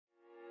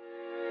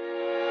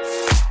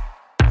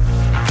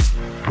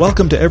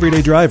Welcome to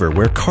Everyday Driver,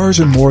 where cars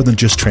are more than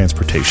just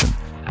transportation.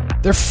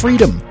 They're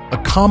freedom, a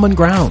common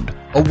ground,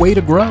 a way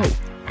to grow,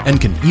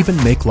 and can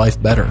even make life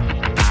better.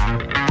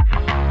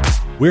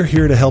 We're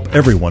here to help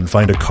everyone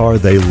find a car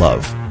they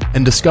love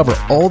And discover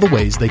all the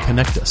ways they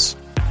connect us.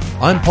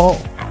 I'm Paul.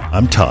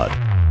 I'm Todd,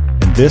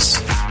 and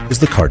this is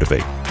The Car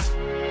Debate.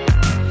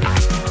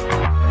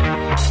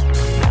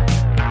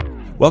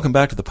 Welcome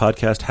back to the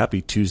podcast.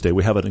 Happy Tuesday.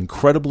 We have an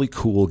incredibly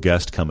cool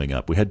guest coming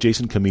up. We had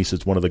Jason Camise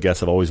as one of the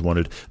guests I've always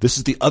wanted. This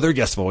is the other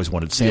guest I've always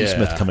wanted, Sam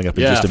Smith, coming up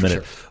in just a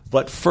minute. Sure.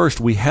 But first,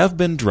 we have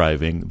been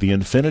driving the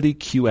Infiniti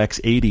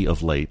QX80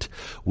 of late.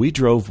 We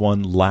drove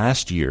one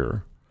last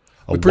year.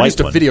 We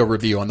produced a video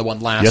review on the one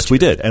last year. Yes, we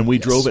did. And we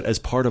drove it as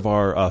part of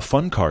our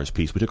Fun Cars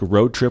piece. We took a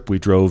road trip. We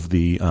drove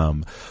the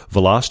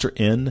Veloster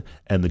N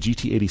and the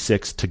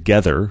GT86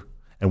 together.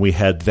 And we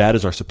had that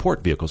as our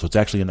support vehicle, so it's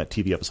actually in that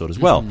TV episode as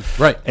well.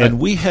 Right. And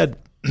we had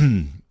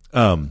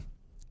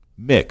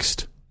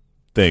mixed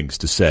things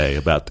to say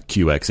about the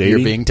QX80. You're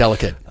being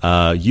delicate.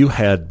 You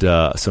had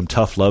some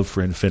tough love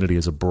for Infiniti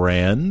as a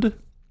brand.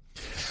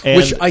 And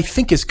which I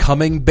think is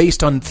coming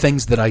based on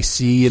things that I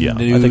see in the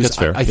news. I think that's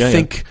fair. I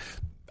think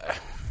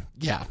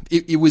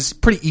it was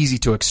pretty easy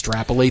to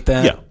extrapolate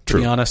that, to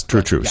be honest.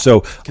 True.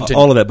 So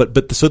all of that.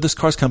 But so this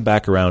car's come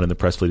back around in the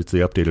press release, it's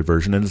the updated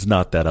version, and it's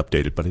not that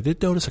updated. But I did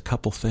notice a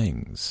couple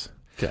things.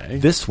 Okay.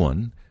 This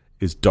one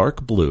is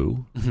dark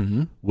blue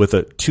with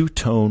a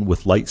two-tone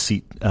with light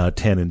seat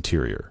tan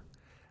interior.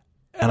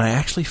 And I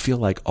actually feel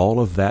like all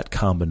of that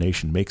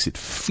combination makes it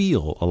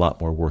feel a lot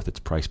more worth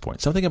its price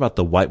point. Something about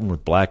the white one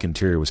with black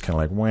interior was kind of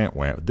like, wah,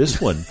 wah. This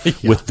one,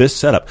 with this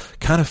setup,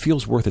 kind of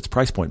feels worth its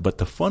price point. But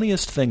the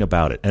funniest thing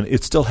about it, and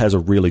it still has a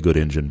really good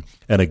engine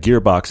and a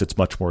gearbox that's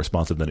much more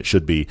responsive than it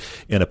should be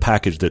in a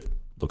package that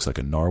looks like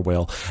a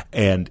Narwhal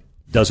and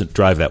doesn't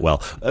drive that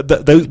well.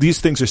 These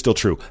things are still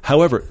true.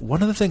 However,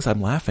 one of the things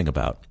I'm laughing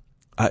about,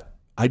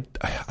 I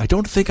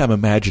don't think I'm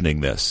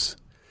imagining this.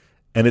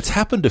 And it's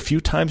happened a few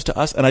times to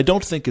us, and I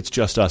don't think it's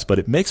just us, but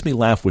it makes me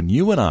laugh when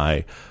you and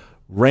I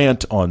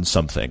rant on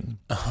something,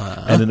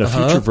 and in a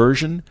future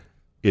version,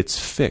 it's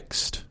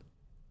fixed.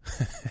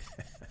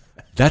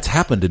 That's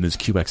happened in his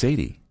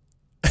QX80.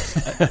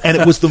 And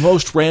it was the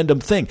most random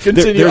thing.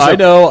 Continue. I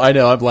know.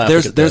 I'm laughing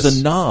at There's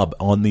this. a knob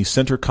on the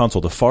center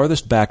console, the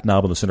farthest back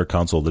knob on the center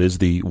console that is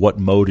the what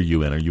mode are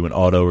you in? Are you in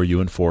auto? Are you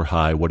in 4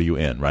 high? What are you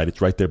in, right? It's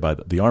right there by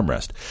the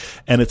armrest.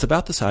 And it's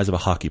about the size of a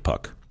hockey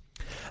puck.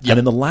 Yep. And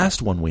in the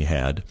last one we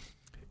had,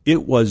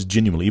 it was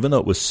genuinely, even though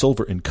it was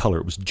silver in color,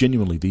 it was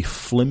genuinely the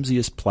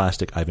flimsiest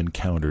plastic I've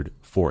encountered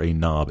for a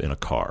knob in a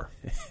car.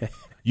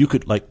 You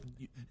could,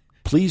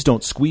 please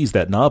don't squeeze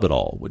that knob at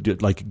all.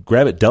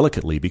 Grab it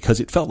delicately because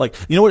it felt like,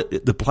 you know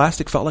what the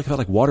plastic felt like? It felt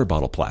like water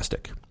bottle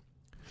plastic.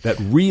 That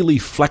really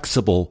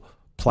flexible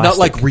plastic. Not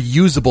like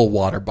reusable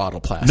water bottle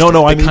plastic.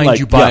 No, I mean kind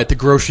you buy at the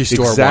grocery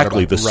store.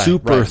 Exactly, the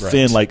super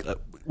thin,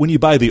 when you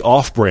buy the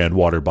off-brand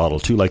water bottle,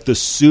 too, like the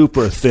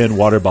super thin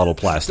water bottle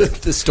plastic.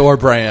 The store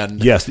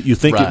brand. Yes, you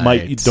think it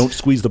might, you don't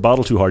squeeze the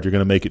bottle too hard, you're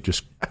going to make it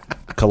just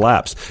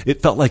collapse.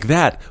 It felt like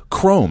that,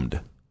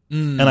 chromed.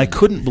 And I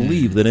couldn't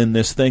believe that in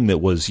this thing that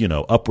was,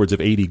 upwards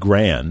of 80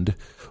 grand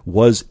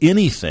was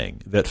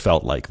anything that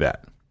felt like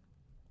that.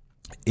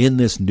 In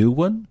this new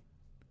one,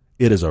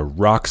 it is a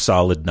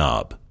rock-solid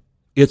knob.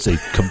 It's a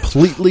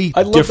completely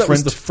different knob. I love that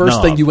was the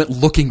first thing you went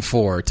looking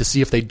for to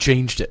see if they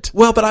changed it.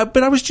 Well, but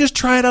I was just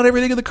trying out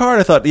everything in the car, and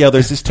I thought,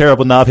 there's this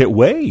terrible knob here.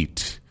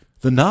 Wait,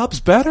 the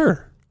knob's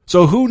better.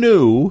 So who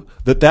knew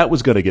that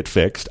was going to get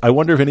fixed? I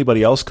wonder if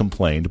anybody else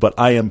complained, but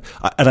and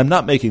I'm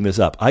not making this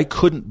up. I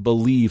couldn't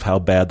believe how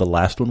bad the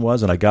last one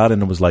was, and I got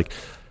in and was like,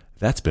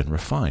 that's been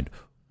refined.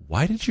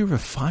 Why did you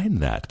refine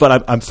that?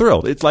 But I'm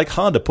thrilled. It's like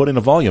Honda put in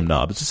a volume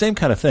knob. It's the same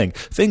kind of thing.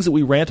 Things that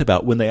we rant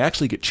about when they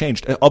actually get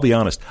changed. I'll be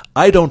honest.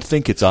 I don't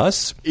think it's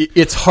us.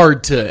 It's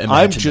hard to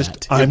imagine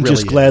I'm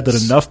just glad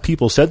that enough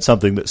people said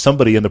something that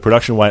somebody in the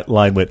production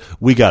line went,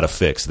 we got to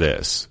fix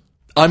this.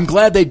 I'm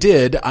glad they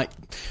did.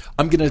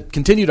 I'm going to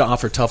continue to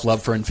offer tough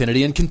love for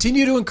Infiniti and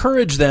continue to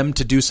encourage them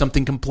to do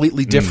something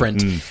completely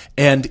different.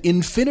 And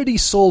Infiniti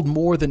sold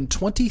more than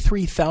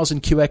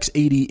 23,000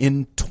 QX80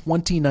 in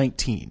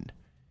 2019.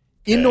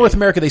 In North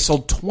America, they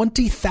sold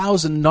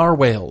 20,000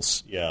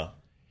 Narwhals. Yeah.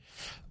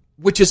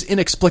 Which is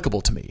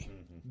inexplicable to me,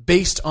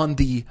 based on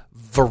the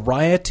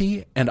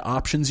variety and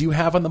options you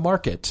have on the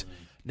market.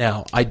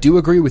 Now, I do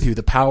agree with you.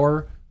 The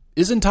power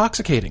is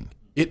intoxicating.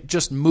 It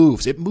just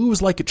moves. It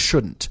moves like it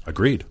shouldn't.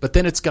 Agreed. But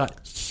then it's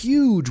got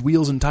huge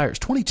wheels and tires,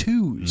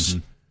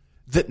 22s,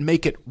 that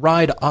make it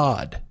ride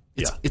odd.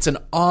 It's an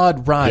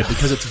odd ride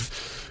because it's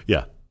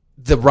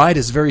the ride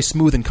is very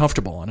smooth and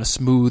comfortable on a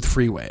smooth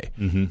freeway.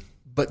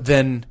 But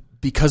then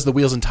because the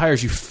wheels and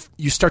tires,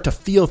 you start to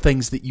feel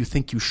things that you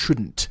think you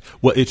shouldn't.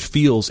 Well, it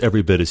feels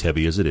every bit as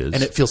heavy as it is,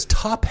 and it feels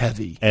top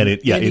heavy. And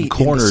in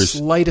corners, in the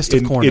slightest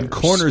of corners. In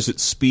corners at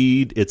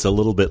speed, it's a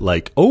little bit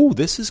like, oh,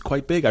 this is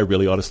quite big. I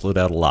really ought to slow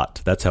down a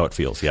lot. That's how it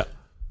feels. Yeah.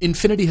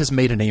 Infiniti has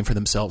made a name for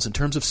themselves in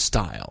terms of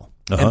style,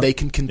 and they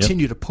can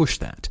continue to push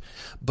that.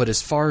 But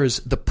as far as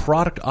the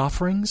product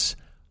offerings,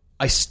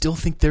 I still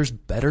think there's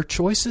better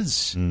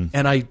choices.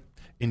 And I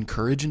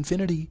encourage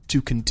Infiniti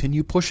to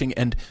continue pushing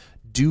and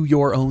do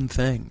your own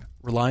thing.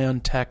 Rely on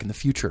tech in the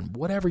future. And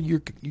whatever you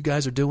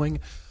guys are doing,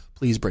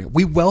 please bring it.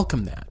 We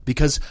welcome that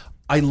because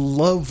I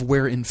love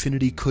where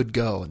Infiniti could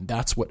go, and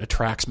that's what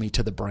attracts me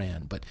to the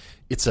brand. But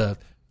it's a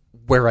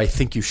where I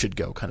think you should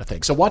go kind of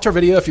thing. So watch our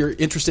video if you're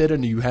interested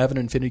and you have an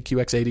Infiniti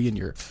QX80 and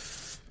you're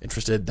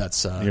interested.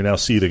 That's you're now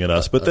seething at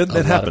us, but that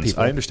happens.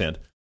 I understand.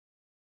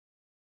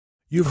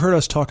 You've heard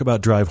us talk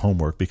about drive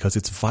homework because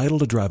it's vital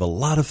to drive a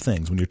lot of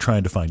things when you're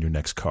trying to find your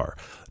next car.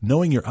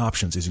 Knowing your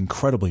options is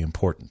incredibly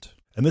important.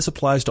 And this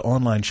applies to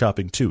online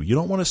shopping too. You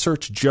don't want to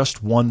search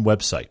just one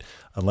website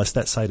unless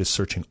that site is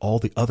searching all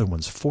the other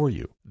ones for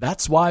you.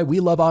 That's why we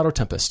love Auto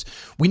Tempest.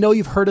 We know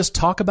you've heard us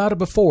talk about it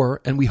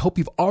before, and we hope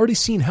you've already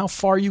seen how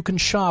far you can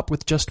shop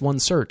with just one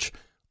search.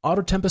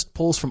 Auto Tempest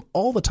pulls from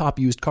all the top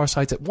used car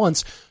sites at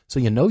once, so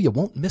you know you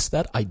won't miss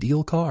that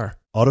ideal car.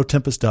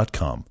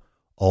 Autotempest.com.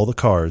 All the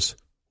cars,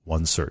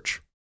 one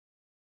search.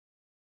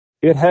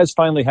 It has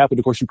finally happened.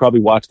 Of course, you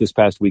probably watched this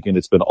past weekend.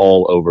 It's been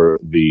all over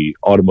the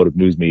automotive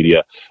news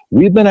media.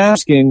 We've been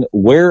asking,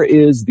 where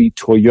is the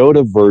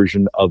Toyota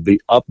version of the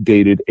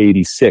updated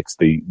 86?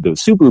 The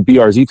Subaru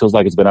BRZ feels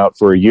like it's been out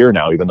for a year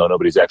now, even though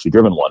nobody's actually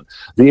driven one.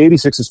 The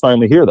 86 is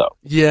finally here, though.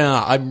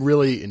 Yeah, I'm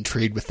really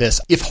intrigued with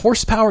this. If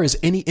horsepower is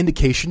any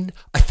indication,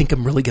 I think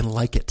I'm really going to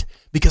like it.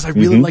 Because I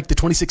really like the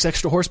 26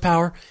 extra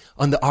horsepower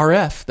on the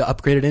RF, the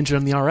upgraded engine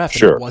on the RF.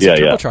 Sure. And it wasn't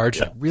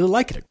turbocharged. I really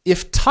like it.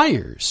 If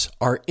tires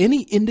are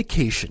any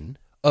indication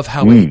of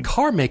how a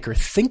car maker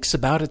thinks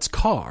about its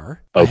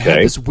car, I have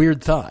this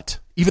weird thought.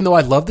 Even though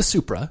I love the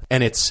Supra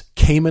and its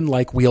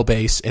Cayman-like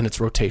wheelbase and its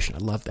rotation, I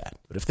love that.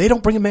 But if they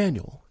don't bring a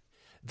manual,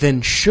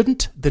 then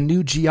shouldn't the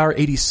new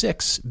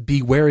GR86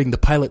 be wearing the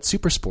Pilot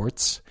Super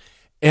Sports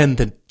and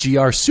the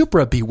GR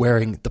Supra be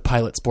wearing the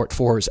Pilot Sport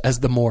 4s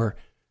as the more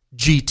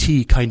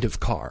GT kind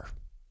of car?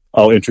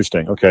 Oh,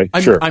 interesting. Okay,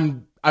 sure.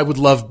 I would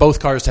love both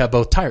cars to have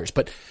both tires,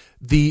 but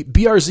the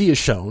BRZ is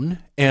shown,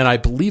 and I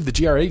believe the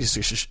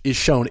GR86 is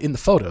shown in the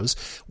photos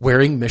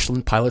wearing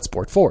Michelin Pilot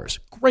Sport 4s.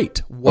 Great.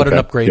 What an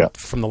upgrade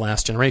from the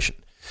last generation.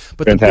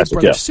 But fantastic, the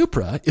Big Brother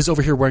Supra is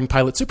over here wearing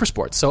Pilot Super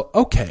Sports. So,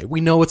 okay,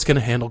 we know it's going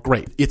to handle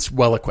great. It's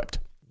well equipped.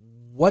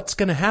 What's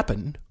going to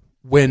happen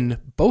when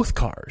both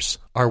cars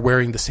are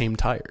wearing the same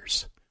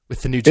tires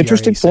with the new GR86?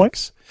 Interesting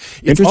point.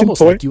 It's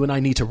almost like you and I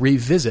need to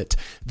revisit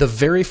the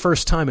very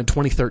first time in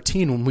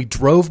 2013 when we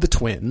drove the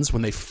twins,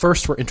 when they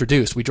first were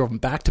introduced. We drove them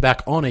back to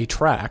back on a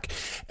track,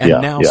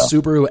 and now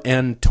Subaru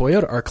and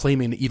Toyota are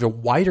claiming an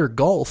even wider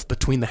gulf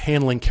between the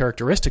handling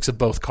characteristics of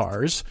both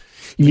cars.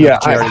 Yeah,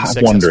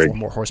 I'm wondering. 4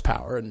 more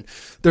horsepower, and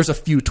there's a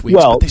few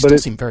tweaks, but they still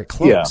seem very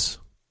close.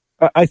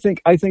 Yeah. I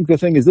think the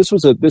thing is this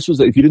was a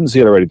if you didn't see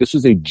it already, this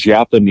was a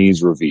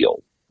Japanese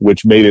reveal,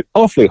 which made it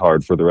awfully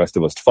hard for the rest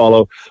of us to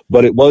follow.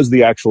 But it was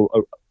the actual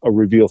a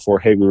reveal for,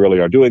 hey, we really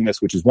are doing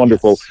this, which is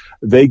wonderful. Yes.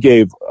 They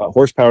gave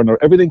horsepower and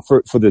everything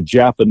for the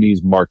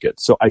Japanese market.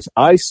 So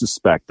I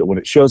suspect that when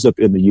it shows up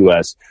in the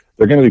U.S.,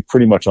 they're going to be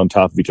pretty much on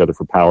top of each other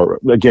for power.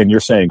 Again, you're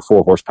saying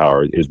 4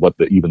 horsepower is what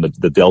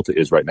the Delta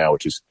is right now,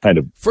 which is kind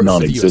of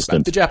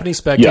non-existent. The Japanese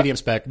spec, JDM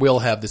spec, will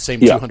have the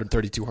same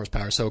 232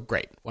 horsepower. So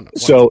great.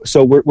 So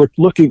we're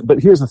looking,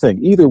 but here's the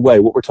thing. Either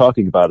way, what we're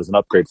talking about is an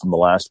upgrade from the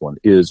last one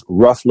is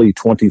roughly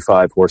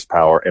 25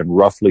 horsepower and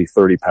roughly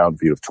 30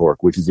 pound-feet of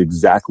torque, which is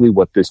exactly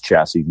what this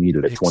chassis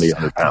needed at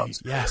 2,800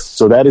 pounds. Yes.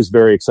 So that is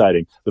very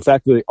exciting. The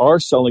fact that they are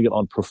selling it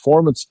on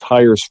performance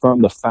tires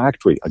from the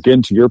factory,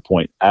 again, to your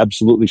point,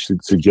 absolutely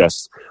suggests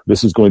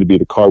this is going to be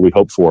the car we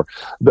hope for.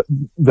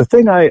 The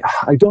thing I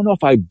don't know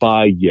if I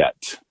buy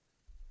yet,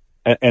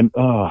 and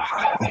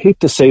I hate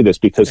to say this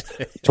because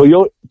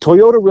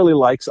Toyota really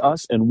likes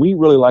us, and we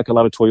really like a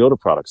lot of Toyota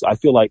products. I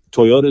feel like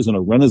Toyota is in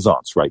a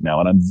renaissance right now,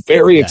 and I'm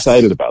very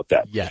excited about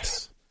that.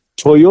 Yes.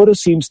 Toyota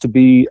seems to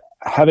be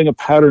having a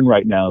pattern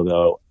right now,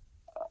 though,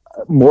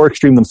 more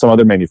extreme than some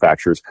other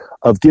manufacturers,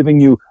 of giving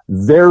you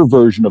their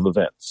version of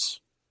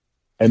events.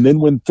 And then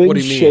when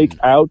things shake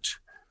out,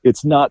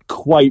 it's not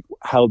quite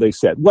how they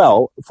said.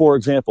 Well, for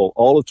example,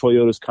 all of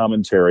Toyota's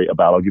commentary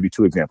about, I'll give you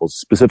 2 examples,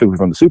 specifically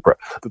from the Supra,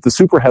 that the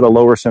Supra had a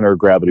lower center of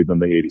gravity than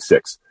the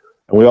 86.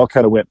 And we all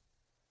kind of went,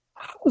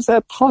 how is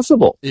that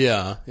possible?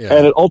 Yeah.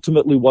 And it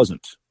ultimately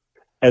wasn't.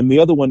 And the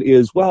other one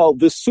is, well,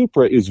 this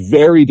Supra is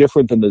very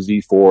different than the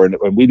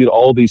Z4, and we did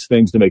all these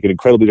things to make it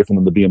incredibly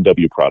different than the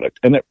BMW product.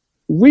 And it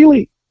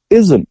really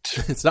isn't.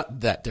 It's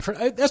not that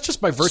different. That's just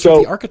by virtue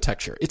of the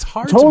architecture. It's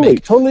hard to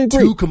make agree.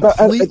 2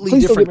 completely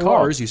different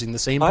cars using the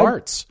same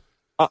parts.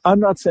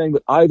 I'm not saying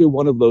that either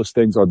one of those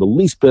things are the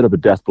least bit of a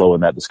death blow in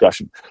that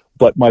discussion.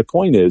 But my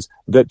point is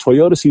that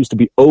Toyota seems to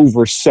be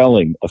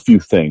overselling a few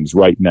things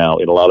right now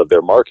in a lot of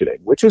their marketing,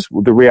 which is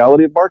the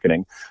reality of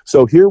marketing.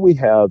 So here we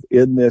have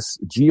in this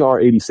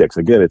GR86,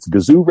 again, it's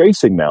Gazoo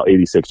Racing now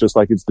 86, just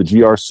like it's the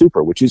GR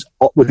Super, which is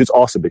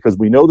awesome because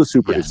we know the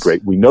Super is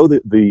great. We know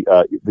that the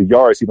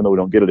Yaris, even though we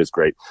don't get it, is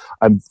great.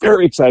 I'm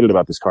very excited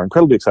about this car,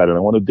 incredibly excited. I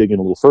want to dig in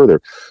a little further.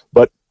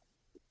 But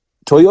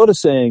Toyota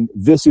saying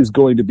this is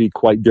going to be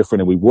quite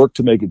different, and we work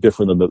to make it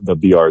different than the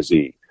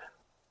BRZ.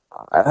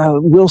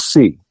 We'll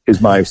see. Is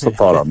my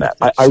thought on that.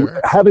 Sure.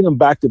 Having them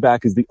back to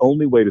back is the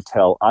only way to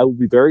tell. I would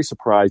be very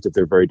surprised if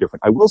they're very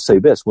different. I will say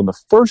this: when the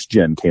first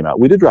gen came out,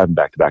 we did drive them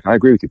back to back. And I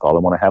agree with you, Paul. I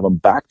want to have them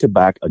back to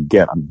back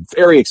again. I'm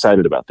very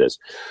excited about this.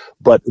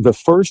 But the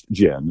first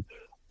gen,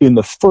 in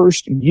the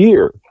first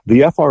year,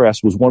 the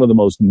FRS was one of the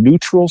most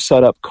neutral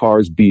setup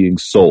cars being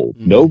sold.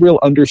 No real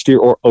understeer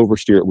or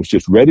oversteer. It was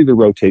just ready to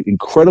rotate,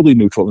 incredibly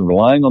neutral, and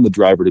relying on the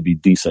driver to be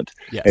decent.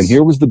 Yes. And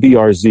here was the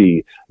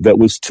BRZ that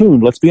was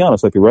tuned, let's be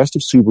honest, like the rest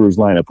of Subaru's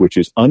lineup, which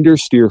is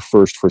understeer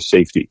first for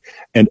safety.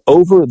 And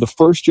over the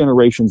first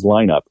generation's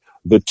lineup,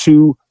 the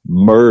two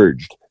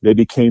merged. They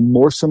became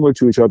more similar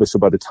to each other. So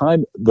by the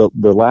time the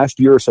last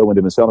year or so went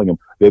into selling them,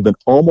 they've been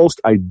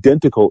almost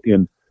identical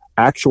in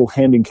actual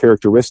handling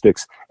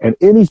characteristics, and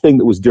anything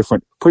that was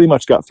different pretty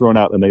much got thrown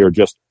out, and they are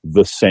just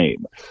the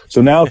same.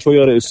 So now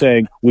Toyota is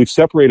saying, we've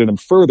separated them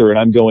further, and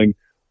I'm going,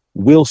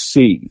 we'll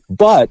see.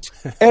 But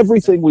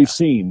everything we've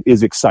seen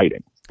is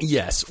exciting.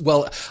 Yes.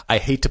 Well, I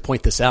hate to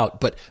point this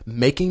out, but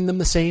making them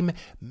the same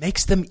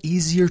makes them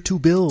easier to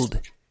build.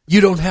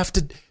 You don't have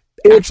to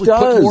actually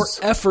put more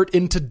effort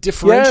into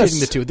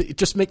differentiating the two. It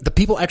just make the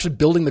people actually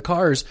building the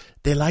cars,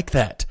 they like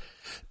that.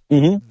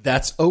 Mm-hmm.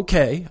 That's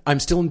okay. I'm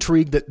still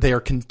intrigued that they are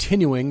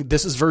continuing.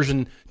 This is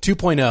version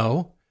 2.0,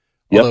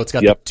 although it's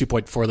got the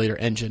 2.4 liter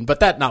engine, but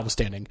that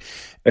notwithstanding.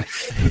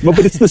 But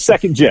it's the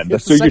second gen.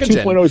 So your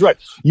 2.0 is right.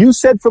 You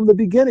said from the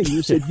beginning,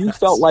 you said you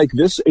felt like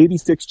this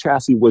 86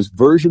 chassis was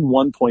version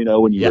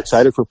 1.0 and you were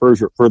excited for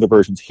further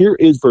versions. Here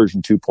is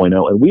version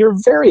 2.0, and we are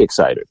very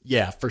excited.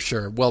 Yeah, for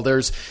sure. Well,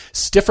 there's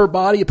stiffer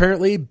body,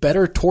 apparently,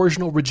 better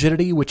torsional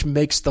rigidity, which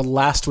makes the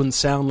last one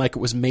sound like it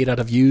was made out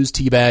of used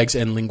tea bags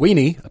and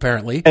linguine,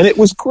 apparently. And it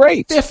was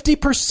great.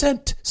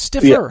 50%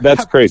 stiffer. Yeah,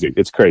 that's crazy.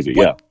 It's crazy,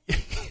 yeah.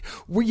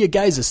 Were you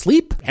guys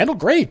asleep? Handled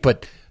great,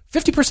 but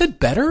 50%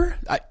 better?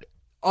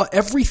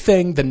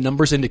 Everything the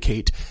numbers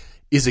indicate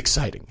is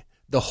exciting.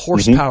 The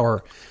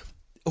horsepower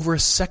over a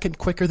second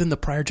quicker than the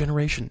prior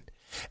generation.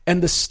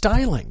 And the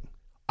styling,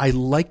 I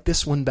like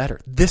this one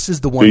better. This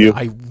is the one that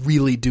I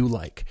really do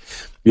like.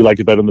 You like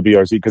it better than the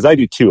BRZ? Because I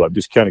do too. I'm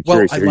just kind of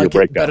curious to hear your breakdown.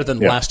 I like it better than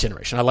last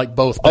generation. I like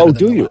both better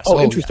than the last.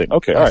 Oh, interesting. Yeah,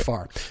 okay, all right.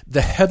 Far.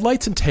 The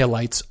headlights and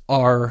taillights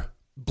are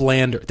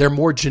blander. They're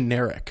more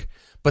generic.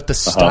 But the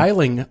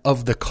styling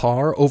of the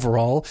car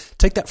overall,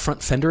 take that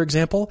front fender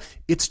example,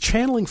 it's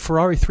channeling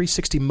Ferrari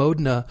 360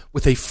 Modena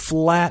with a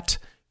flat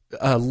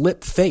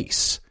lip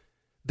face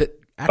that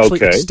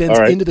actually extends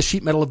into the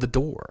sheet metal of the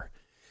door.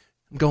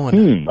 I'm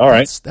going, all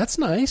right. That's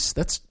nice.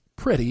 That's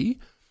pretty.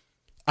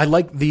 I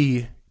like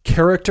the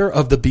character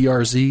of the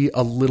BRZ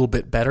a little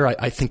bit better.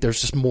 I think there's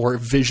just more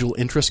visual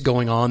interest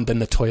going on than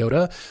the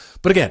Toyota.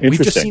 But again,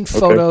 we've just seen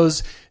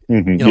photos,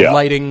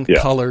 lighting,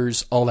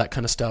 colors, all that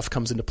kind of stuff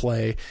comes into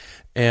play.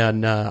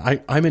 And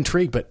I'm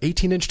intrigued, but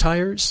 18-inch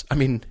tires, I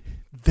mean,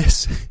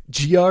 this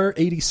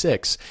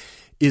GR86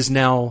 is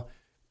now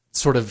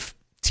sort of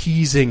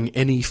teasing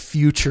any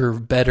future,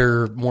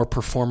 better, more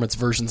performance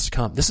versions to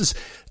come. This is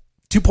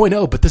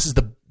 2.0, but this is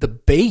the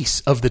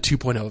base of the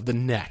 2.0 of the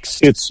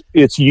next.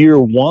 It's year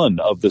one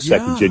of the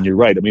second gen. You're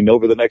right. I mean,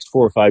 over the next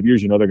 4 or 5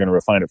 years, they're going to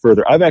refine it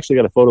further. I've actually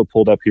got a photo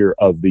pulled up here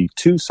of the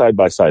two side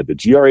by side, the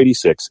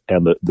GR86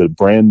 and the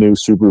brand new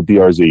Subaru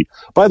BRZ.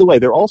 By the way,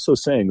 they're also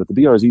saying that the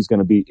BRZ is going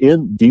to be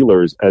in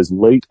dealers as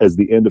late as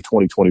the end of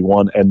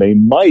 2021, and they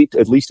might,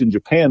 at least in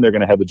Japan, they're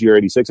going to have the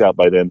GR86 out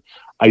by then.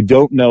 I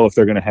don't know if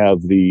they're going to have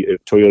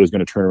if Toyota's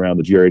going to turn around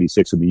the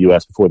GR86 in the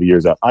U.S. before the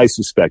year's out. I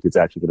suspect it's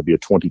actually going to be a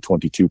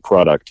 2022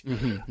 product.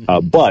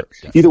 But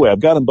either way, I've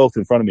got them both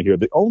in front of me here.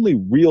 The only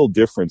real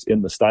difference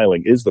in the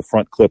styling is the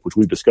front clip, which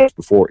we've discussed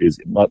before, is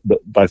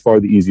by far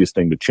the easiest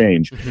thing to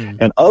change.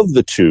 And of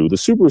the two, the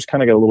Subaru's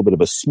kind of got a little bit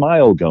of a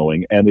smile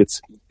going, and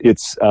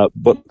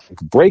but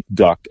brake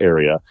duct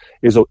area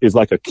is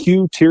like a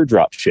Q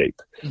teardrop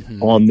shape.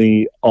 On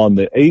the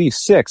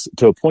 86,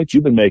 to a point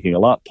you've been making a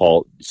lot,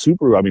 Paul,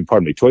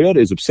 Toyota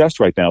is obsessed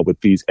right now with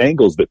these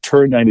angles that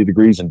turn 90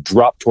 degrees and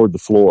drop toward the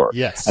floor.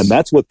 Yes. And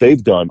that's what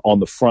they've done on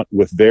the front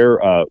with their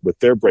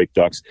brake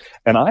ducts.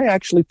 And I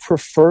actually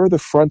prefer the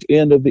front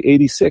end of the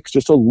 86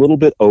 just a little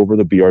bit over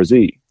the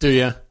BRZ. Do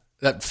you?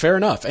 Fair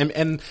enough.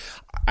 And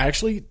I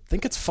actually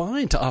think it's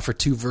fine to offer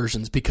two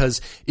versions, because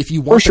if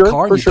you want the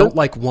car and you don't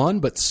like one,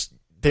 but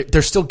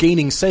they're still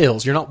gaining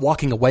sales, you're not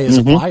walking away as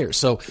a buyer.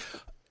 So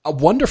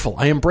wonderful.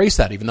 I embrace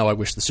that, even though I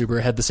wish the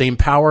Subaru had the same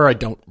power. I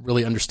don't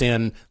really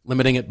understand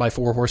limiting it by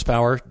 4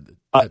 horsepower.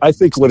 I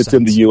think when it's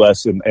in the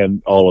U.S.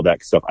 and all of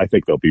that stuff, I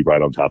think they'll be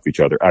right on top of each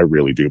other. I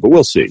really do. But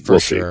we'll see. For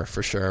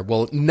sure.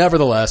 Well,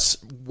 nevertheless,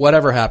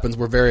 whatever happens,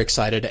 we're very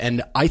excited.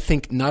 And I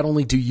think not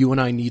only do you and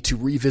I need to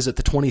revisit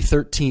the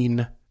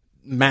 2013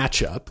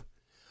 matchup,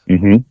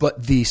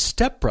 but the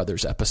Step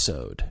Brothers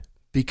episode,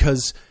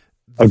 because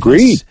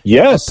agreed.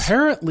 Yes.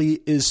 Apparently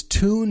is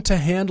tuned to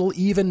handle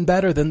even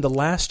better than the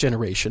last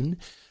generation.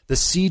 The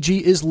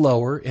CG is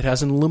lower. It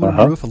has an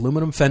aluminum roof,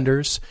 aluminum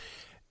fenders.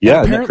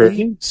 Yeah,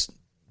 apparently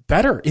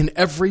better in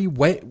every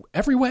way.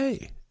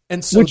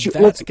 And so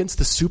against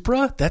the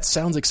Supra, that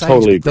sounds exciting.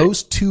 Totally agree.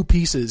 Those two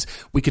pieces,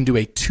 we can do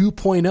a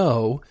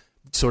 2.0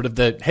 sort of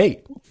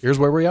hey, here's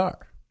where we are.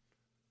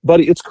 But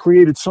it's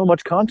created so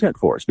much content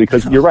for us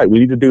because you're right. We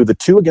need to do the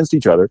two against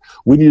each other.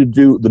 We need to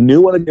do the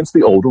new one against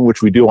the old one,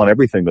 which we do on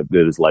everything that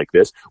is like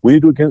this. We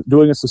need to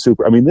do against the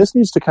super. I mean, this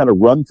needs to kind of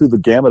run through the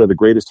gamut of the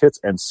greatest hits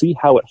and see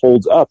how it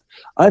holds up.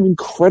 I'm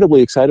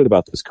incredibly excited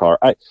about this car.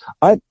 Look,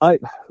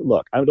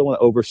 I don't want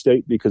to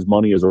overstate because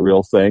money is a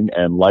real thing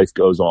and life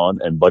goes on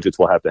and budgets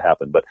will have to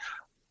happen. But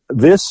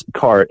this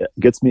car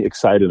gets me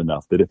excited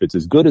enough that if it's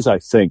as good as I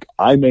think,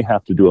 I may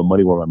have to do a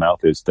money where my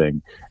mouth is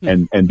thing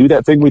and do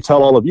that thing we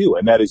tell all of you.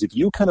 And that is, if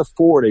you can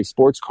afford a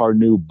sports car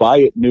new, buy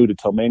it new to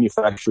tell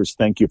manufacturers,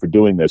 thank you for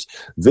doing this.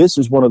 This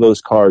is one of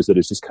those cars that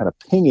is just kind of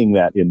pinging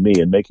that in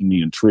me and making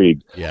me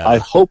intrigued. Yeah. I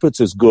hope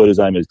it's as good as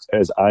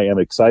I am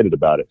excited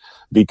about it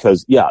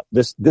because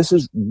this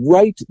is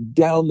right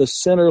down the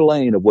center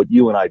lane of what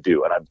you and I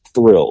do. And I'm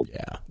thrilled.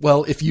 Yeah.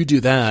 Well, if you do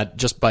that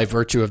just by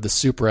virtue of the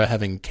Supra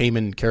having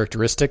Cayman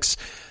characteristics,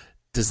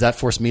 does that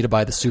force me to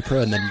buy the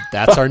Supra, and then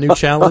that's our new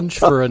challenge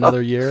for another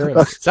year?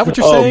 Is that what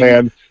you're saying?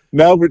 Oh man,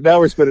 now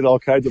we're spending all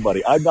kinds of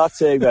money. I'm not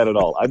saying that at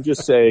all. I'm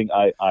just saying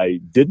I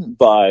didn't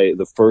buy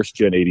the first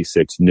Gen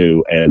 86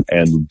 new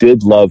and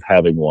did love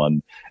having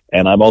one.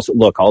 And I'm also,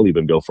 look, I'll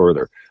even go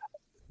further.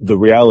 The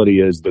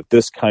reality is that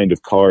this kind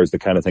of car is the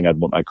kind of thing I'd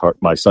want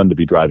my son to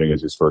be driving as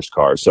his first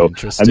car. So I'm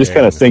just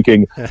kind of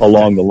thinking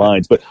along the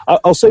lines. But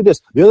I'll say this.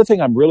 The other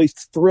thing I'm really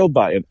thrilled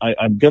by, and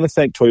I'm going to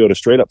thank Toyota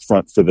straight up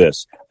front for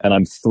this, and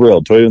I'm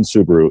thrilled. Toyota and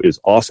Subaru is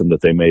awesome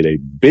that they made a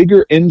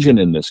bigger engine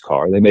in this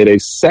car. They made a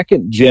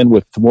second gen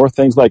with more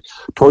things like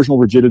torsional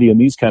rigidity and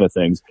these kind of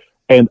things.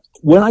 And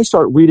when I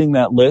start reading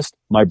that list,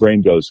 my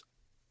brain goes,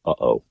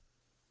 uh-oh,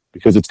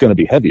 because it's going to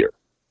be heavier.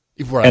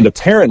 Right. And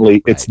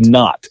apparently it's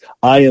not.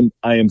 I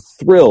am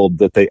thrilled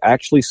that they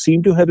actually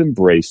seem to have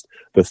embraced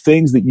the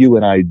things that you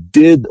and I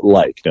did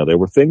like. Now, there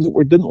were things that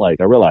we didn't like,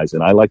 I realize,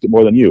 and I liked it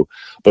more than you.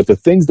 But the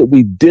things that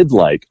we did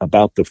like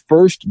about the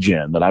first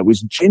gen that I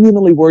was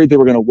genuinely worried they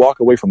were going to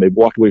walk away from, they've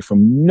walked away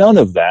from none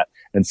of that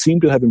and seem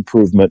to have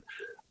improvement.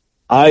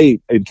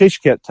 In case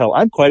you can't tell,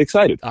 I'm quite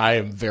excited. I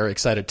am very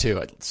excited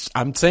too.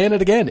 I'm saying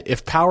it again.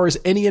 If power is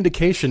any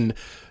indication,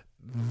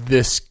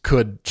 this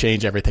could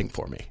change everything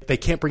for me. They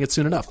can't bring it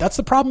soon enough. That's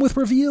the problem with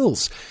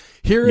reveals.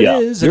 Here it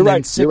is, and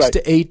then 6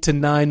 to 8 to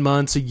 9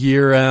 months, a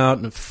year out,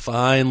 and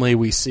finally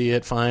we see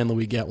it. Finally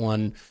we get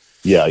one.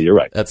 Yeah, you're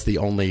right. That's the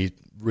only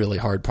really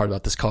hard part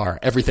about this car.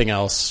 Everything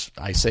else,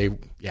 I say,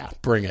 yeah,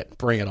 bring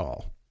it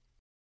all.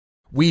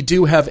 We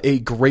do have a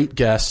great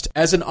guest.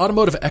 As an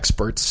automotive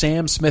expert,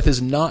 Sam Smith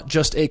is not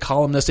just a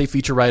columnist, a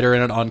feature writer,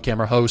 and an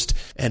on-camera host,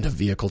 and a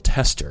vehicle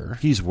tester.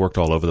 He's worked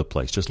all over the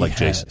place, just like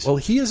Jason. Well,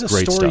 he is a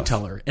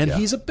storyteller, and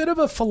he's a bit of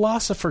a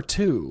philosopher,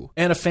 too,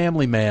 and a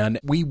family man.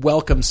 We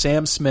welcome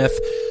Sam Smith,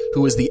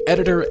 who is the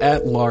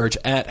editor-at-large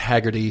at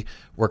Haggerty.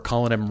 We're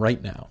calling him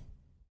right now.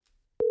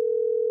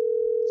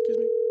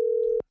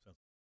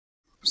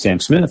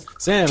 Sam Smith.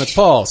 Sam, it's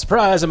Paul.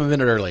 Surprise, I'm a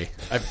minute early.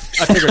 I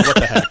figured, what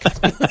the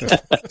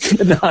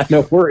heck.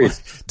 No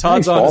worries.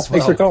 Todd's Thanks, on Paul. as well.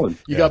 Thanks for calling.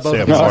 You got both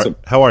Sam, of us. Awesome.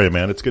 how are you,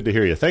 man? It's good to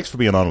hear you. Thanks for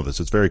being on with us.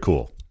 It's very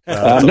cool.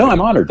 No,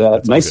 I'm honored.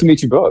 Nice to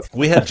meet you both.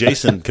 We had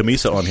Jason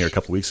Camisa on here a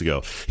couple weeks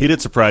ago. He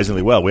did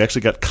surprisingly well. We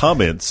actually got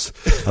comments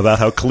about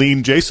how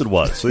clean Jason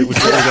was. So it was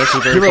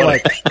actually very You were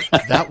funny.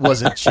 like, that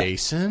wasn't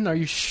Jason. Are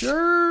you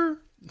sure?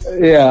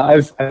 Yeah,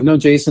 I've known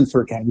Jason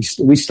for,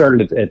 we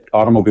started at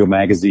Automobile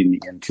Magazine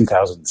in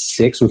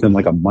 2006 within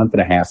like a month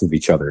and a half of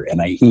each other.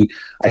 And I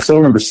still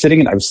remember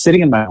I was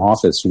sitting in my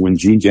office when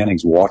Gene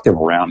Jennings walked him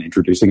around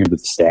introducing him to the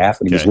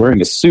staff, and he was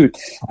wearing a suit,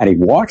 and he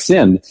walks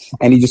in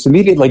and he just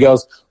immediately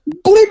goes,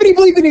 bleepity,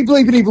 bleepity,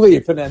 bleepity,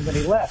 bleep. And then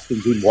he left,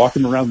 and Gene walked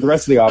him around the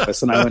rest of the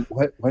office. And I went,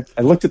 what?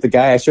 I looked at the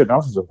guy I shared an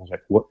office with. I was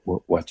like,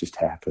 what just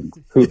happened?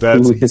 Who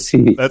is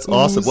he? That's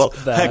awesome. Well,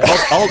 heck,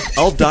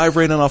 I'll dive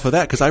right in off of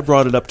that because I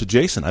brought it up to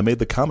Jason. I made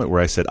the comment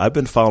where I said, I've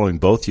been following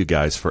both you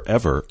guys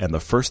forever. And the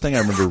first thing I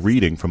remember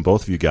reading from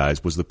both of you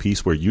guys was the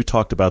piece where you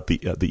talked about the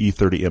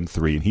E30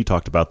 M3 and he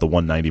talked about the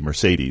 190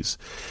 Mercedes.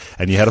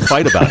 And you had a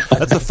fight about it.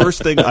 That's the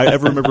first thing I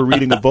ever remember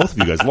reading of both of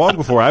you guys, long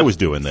before I was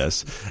doing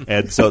this.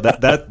 And so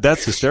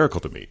that's hysterical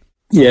to me.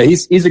 Yeah,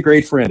 he's a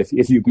great friend.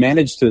 If you've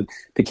managed to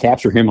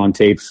capture him on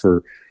tape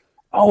for,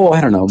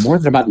 I don't know, more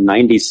than about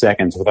 90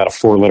 seconds without a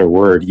 4-letter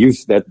word,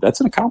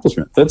 that's an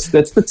accomplishment.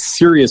 That's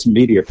serious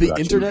media production.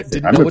 The internet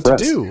didn't know what to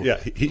do. Yeah,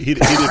 he did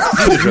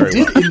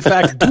very well. In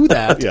fact, do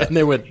that. Yeah. And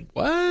they went,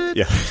 what?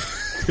 Yeah.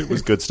 It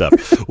was good stuff.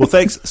 Well,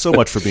 thanks so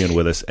much for being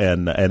with us.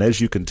 And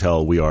as you can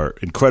tell, we are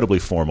incredibly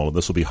formal, and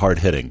this will be hard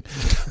hitting.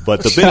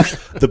 But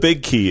the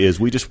big key is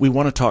we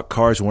want to talk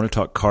cars, we want to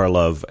talk car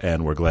love,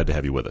 and we're glad to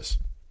have you with us.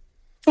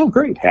 Oh,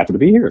 great! Happy to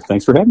be here.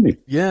 Thanks for having me.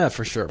 Yeah,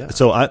 for sure. Yeah.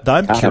 So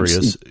I'm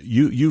curious.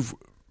 You've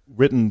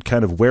written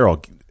kind of where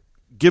all.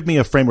 Give me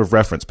a frame of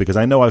reference because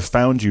I know I've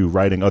found you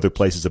writing other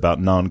places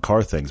about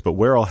non-car things, but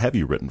where all have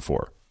you written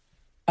for?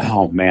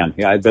 Oh man,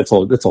 yeah, that's a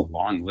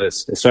long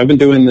list. So I've been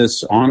doing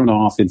this on and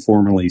off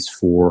informally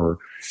for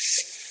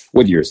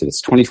what year is it?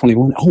 It's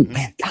 2021. Oh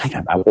man,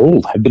 God, I'm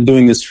old. I've been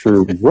doing this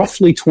for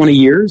roughly 20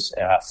 years,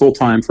 full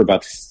time for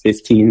about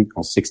 16,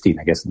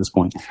 I guess at this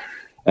point.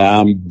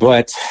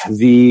 But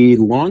the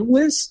long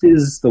list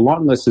is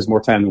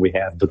more time than we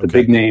have. But the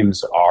big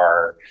names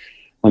are,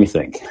 let me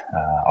think,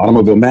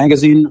 Automobile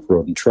Magazine,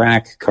 Road and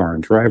Track, Car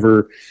and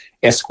Driver,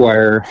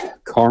 Esquire,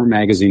 Car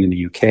Magazine in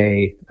the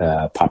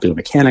UK, Popular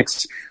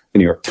Mechanics, the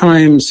New York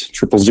Times,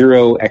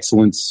 000,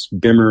 Excellence,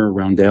 Bimmer,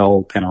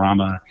 Roundel,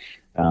 Panorama.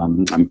 I'm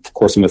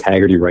with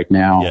Hagerty right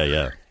now.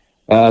 Yeah.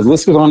 The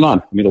list goes on and on.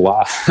 I mean, a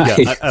lot.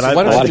 Yeah,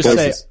 why don't you just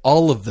say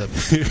all of them?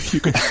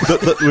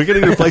 We're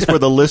getting to a place where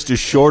the list is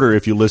shorter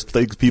if you list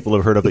things people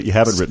have heard of that you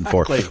haven't written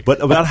for.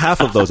 But about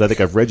half of those I think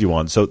I've read you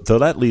on. So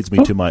that leads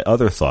me to my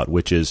other thought,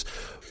 which is,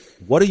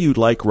 what do you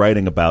like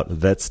writing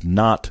about that's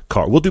not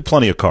car? We'll do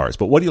plenty of cars,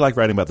 but what do you like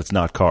writing about that's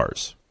not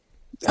cars?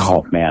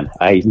 Oh man,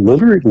 I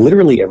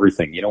literally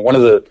everything. One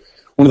of the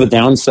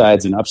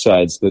downsides and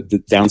upsides, the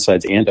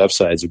downsides and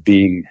upsides of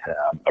being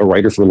a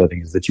writer for a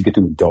living is that you get to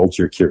indulge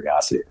your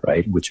curiosity,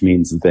 right? Which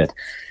means that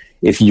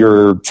if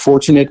you're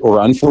fortunate or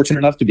unfortunate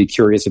enough to be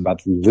curious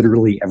about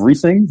literally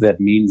everything, that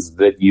means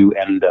that you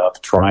end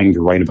up trying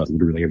to write about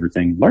literally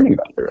everything, learning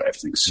about literally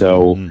everything.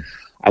 So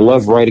I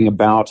love writing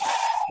about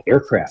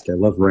aircraft. I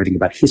love writing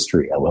about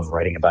history. I love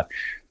writing about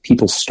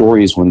people's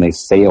stories when they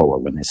fail or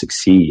when they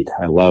succeed.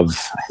 I love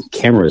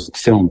cameras,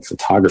 film,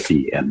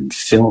 photography, and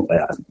film.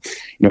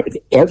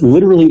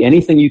 Literally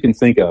anything you can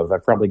think of.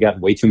 I've probably got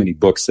way too many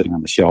books sitting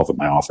on the shelf at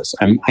my office.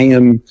 I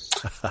am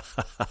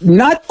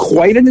not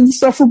quite an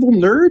insufferable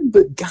nerd,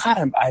 but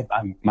God,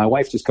 my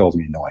wife just calls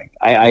me annoying.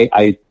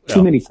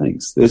 Too many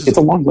things. It's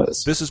a long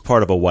list. This is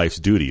part of a wife's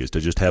duty, is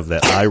to just have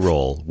that eye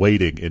roll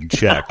waiting in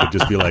check and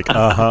just be like,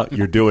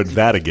 you're doing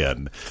that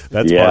again.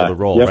 That's part of the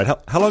role, right?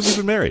 How long have you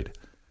been married?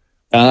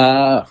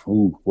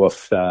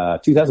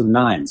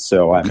 2009.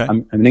 So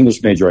I'm an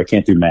English major. I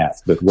can't do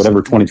math, but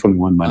whatever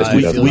 2021 minus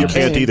 2009. We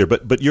can't either.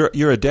 But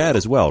you're a dad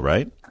as well,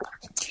 right?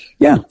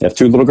 Yeah, I have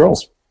two little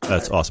girls.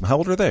 That's awesome. How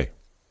old are they?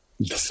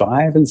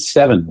 5 and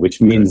 7,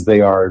 which means they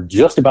are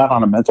just about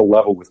on a mental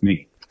level with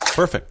me.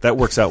 Perfect. That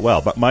works out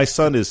well. But my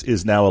son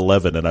is now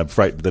 11, and I'm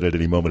frightened that at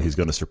any moment he's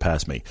going to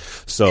surpass me.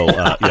 So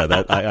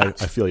I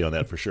feel you on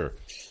that for sure.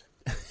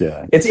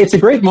 Yeah, it's a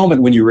great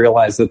moment when you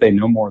realize that they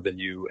know more than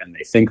you and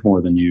they think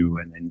more than you,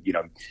 and then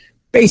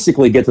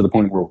basically get to the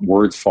point where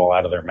words fall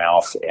out of their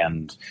mouth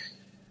and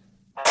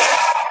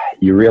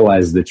you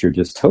realize that you're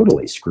just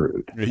totally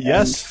screwed.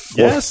 Yes.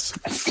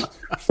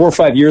 4 or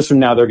 5 years from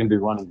now, they're going to be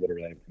running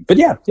literally. But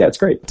yeah, it's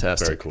great.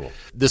 Fantastic. Very cool.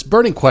 This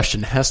burning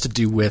question has to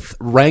do with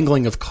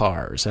wrangling of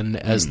cars. And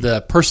as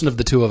the person of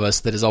the two of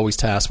us that is always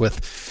tasked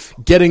with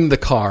getting the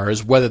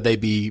cars, whether they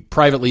be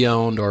privately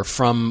owned or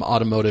from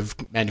automotive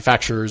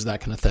manufacturers,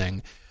 that kind of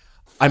thing,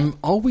 I'm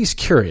always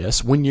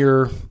curious when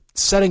you're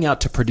setting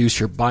out to produce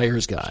your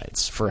buyer's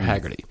guides for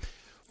Hagerty,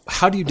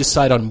 how do you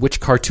decide on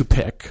which car to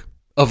pick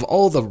of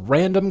all the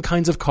random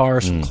kinds of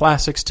cars, from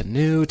classics to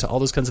new to all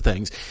those kinds of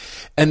things?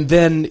 And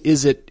then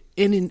is it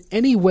in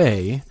any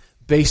way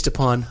based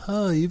upon,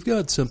 you've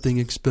got something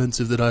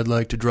expensive that I'd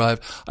like to drive.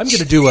 I'm going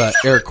to do a,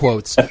 air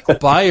quotes,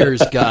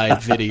 buyer's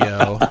guide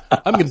video.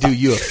 I'm going to do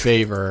you a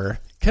favor.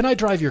 Can I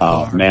drive your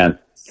car? Oh, man.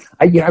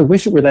 I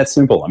wish it were that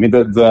simple. I mean,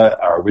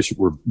 I wish it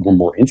were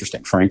more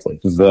interesting, frankly.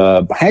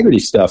 The Hagerty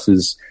stuff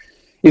is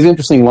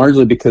interesting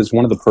largely because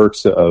one of the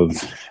perks of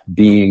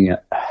being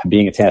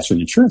attached to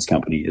an insurance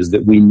company is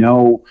that we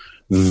know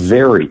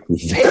very,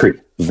 very,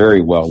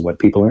 very well what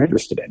people are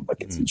interested in, what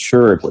gets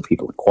insured, what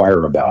people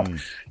inquire about,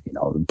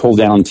 pull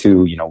down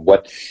to,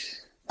 what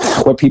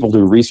people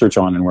do research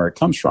on and where it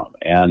comes from.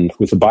 And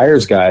with the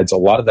buyer's guides, a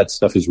lot of that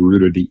stuff is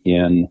rooted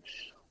in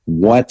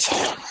what,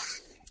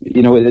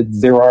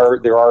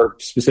 there are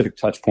specific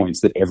touch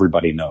points that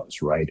everybody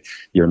knows, right?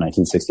 Your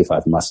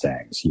 1965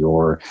 Mustangs,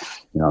 your,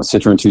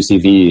 Citroen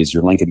 2CVs,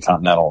 your Lincoln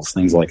Continentals,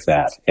 things like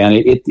that. And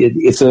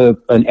it's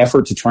an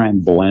effort to try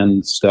and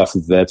blend stuff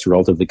that's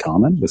relatively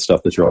common with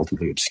stuff that's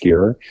relatively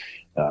obscure.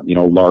 A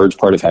large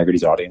part of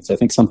Hagerty's audience, I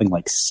think something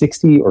like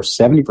 60 or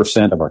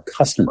 70% of our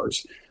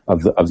customers,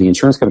 of the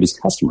insurance company's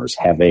customers,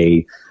 have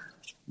a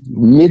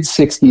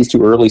mid-60s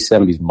to early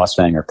 70s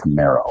Mustang or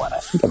Camaro, and I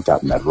think I've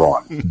gotten that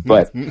wrong.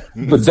 But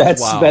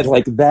that's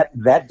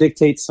that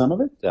dictates some of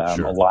it.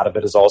 Sure. A lot of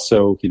it is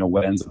also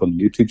what ends up on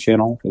the YouTube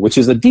channel, which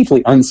is a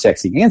deeply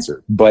unsexy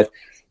answer, but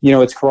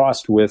it's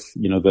crossed with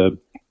the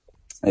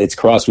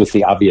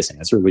obvious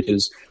answer, which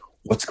is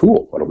what's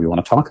cool. What do we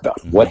want to talk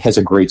about? What has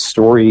a great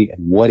story,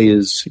 and what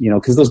is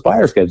because those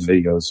buyer's guides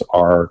videos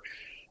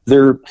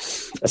they're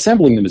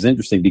assembling them is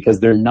interesting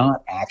because they're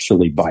not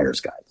actually buyer's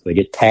guides. They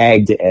get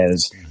tagged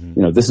as,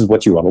 this is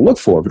what you ought to look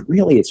for, but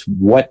really it's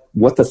what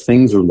the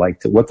things are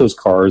like, what those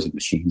cars and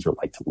machines are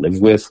like to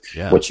live with,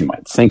 what you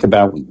might think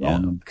about when you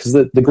own them. Because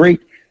the great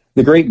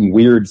and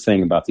weird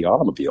thing about the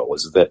automobile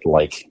is that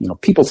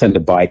people tend to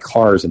buy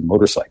cars and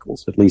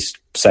motorcycles, at least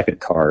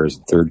second cars,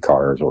 third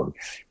cars, or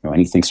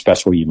anything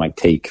special you might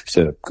take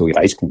to go get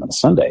ice cream on a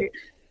Sunday.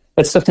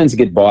 That stuff tends to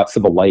get bought for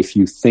the life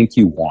you think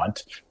you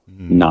want,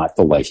 not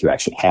the life you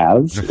actually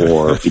have,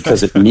 or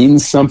because it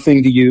means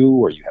something to you,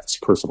 or you have this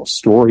personal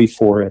story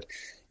for it.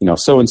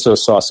 so-and-so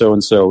saw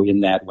so-and-so in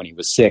that when he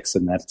was 6,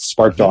 and that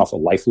sparked off a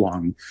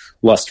lifelong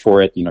lust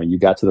for it. You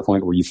got to the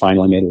point where you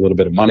finally made a little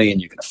bit of money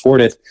and you can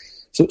afford it.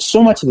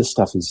 So much of this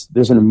stuff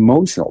there's an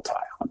emotional tie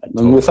on it.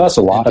 And with us,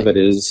 a lot of it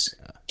is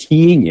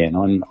keying in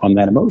on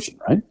that emotion,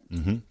 right?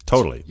 Mm-hmm.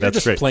 Totally. You're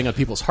just playing on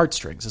people's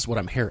heartstrings is what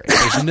I'm hearing.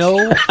 There's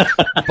no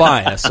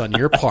bias on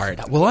your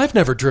part. Well, I've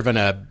never driven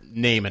a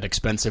name an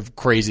expensive,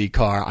 crazy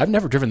car. I've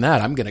never driven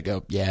that. I'm going to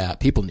go,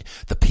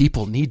 the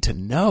people need to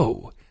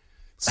know.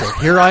 So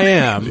here I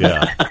am.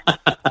 Yeah.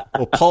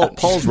 Well,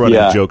 Paul's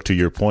running joke to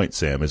your point,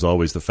 Sam, is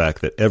always the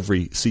fact that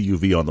every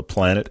CUV on the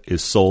planet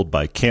is sold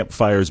by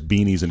campfires,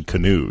 beanies, and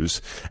canoes.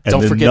 And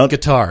don't forget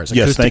guitars,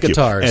 acoustic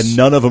guitars. And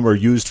none of them are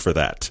used for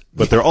that.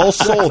 But they're all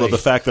sold on the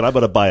fact that I'm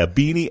going to buy a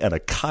beanie and a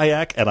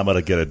kayak and I'm going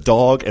to get a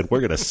dog and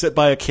we're going to sit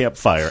by a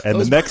campfire. And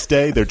the next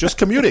day, they're just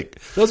commuting.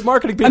 Those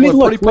marketing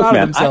people are pretty proud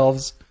of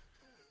themselves.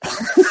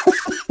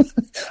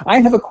 I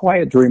have a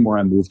quiet dream where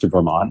I move to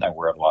Vermont. I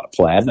wear a lot of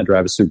plaid and I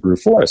drive a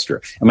Subaru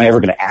Forester. Am I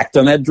ever going to act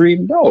on that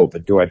dream? No.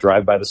 But do I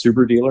drive by the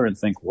Subaru dealer and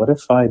think, what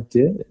if I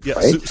did? Yeah,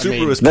 right?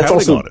 Subaru is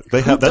counting on it.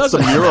 That's the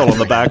mural on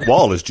the back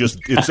wall.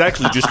 It's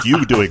actually just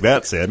you doing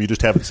that, Sam. You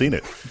just haven't seen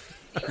it.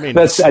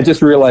 I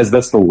just realized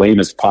that's the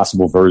lamest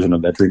possible version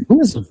of that dream. Who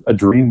has a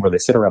dream where they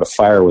sit around a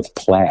fire with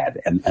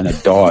plaid and a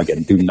dog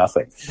and do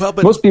nothing? Well,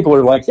 but most people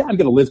are like, I'm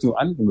going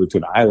to move to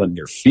an island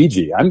near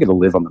Fiji. I'm going to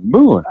live on the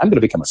moon. I'm going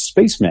to become a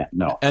spaceman.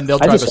 No. And they'll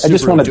drive a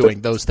Subaru doing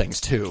those things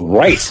too.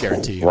 Right. I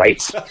guarantee you.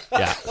 Right.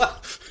 Yeah.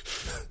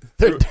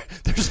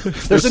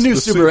 There's a new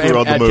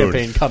Subaru ad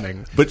campaign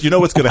coming. But you know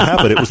what's going to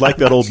happen? It was like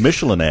that old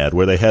Michelin ad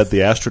where they had the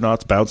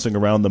astronauts bouncing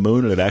around the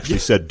moon and it actually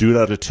said, do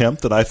not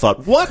attempt. And I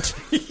thought, what?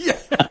 Yeah,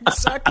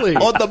 exactly.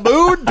 On the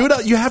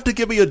moon? You have to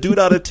give me a do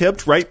not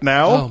attempt right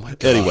now? Oh, my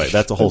gosh. Anyway,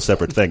 that's a whole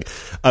separate thing.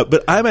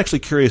 But I'm actually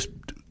curious,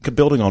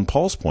 building on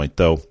Paul's point,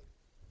 though,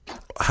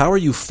 how are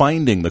you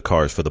finding the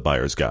cars for the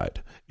buyer's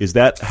guide? Is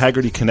that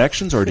Haggerty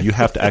Connections, or do you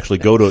have to actually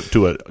go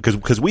to a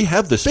because we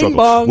have this struggle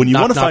bong, when you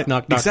want to knock, find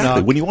knock, exactly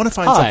knock. When you want to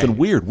find something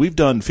weird. We've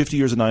done 50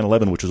 years of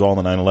 911, which is all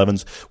the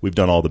 911s. We've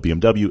done all the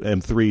BMW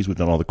M3s. We've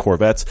done all the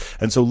Corvettes,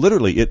 and so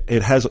literally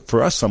it has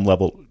for us some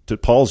level, to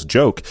Paul's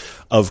joke,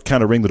 of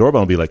kind of ring the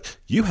doorbell and be like,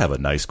 "You have a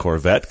nice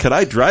Corvette. Could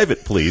I drive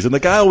it, please?" And the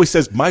guy always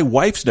says, "My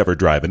wife's never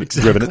driven it.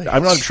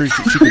 I'm not sure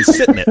she can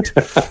sit in it."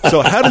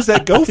 So how does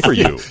that go for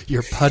you?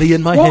 You're putty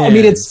in my hands. I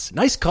mean, it's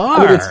nice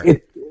car.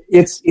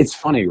 It's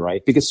funny,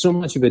 right? Because so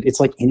much of it's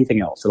like anything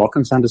else. It all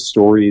comes down to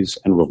stories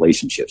and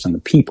relationships and the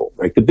people,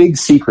 right? The big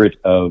secret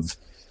of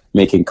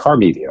making car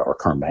media or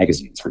car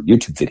magazines or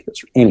YouTube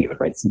videos or any of it,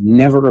 right? It's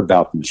never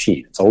about the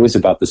machine. It's always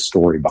about the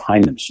story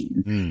behind the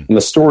machine. And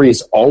the story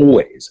is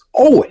always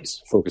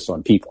focused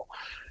on people.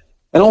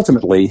 And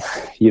ultimately,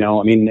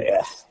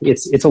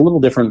 it's a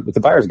little different with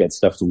the buyer's guide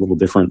stuff. It's a little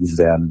different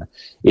than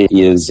it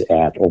is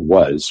at, or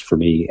was for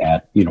me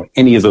at,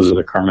 any of those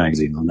other car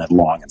magazines on that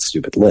long and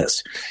stupid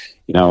list.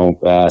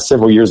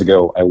 Several years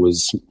ago, I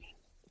was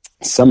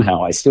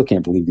somehow, I still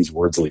can't believe these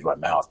words leave my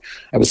mouth.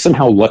 I was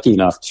somehow lucky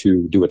enough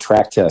to do a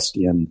track test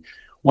in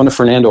one of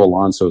Fernando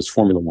Alonso's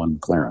Formula One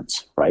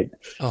McLarens, right?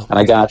 Oh, and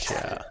I got,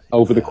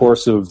 over the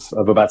course of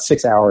about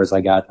 6 hours,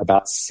 I got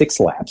about 6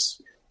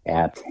 laps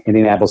at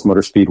Indianapolis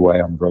Motor Speedway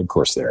on the road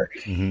course there.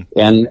 Mm-hmm.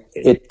 And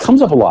it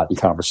comes up a lot in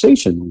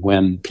conversation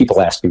when people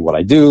ask me what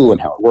I do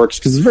and how it works,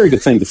 because it's a very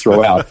good thing to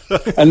throw out.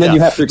 And then you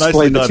have to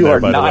explain that you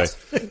are not,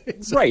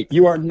 right,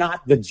 you are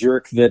not the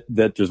jerk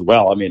that just,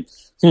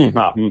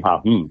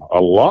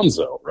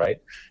 Alonso,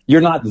 right? You're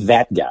not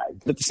that guy.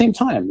 But at the same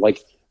time, like,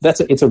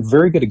 it's a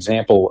very good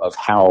example of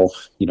how,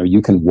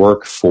 you can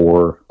work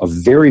for a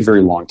very,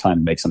 very long time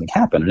to make something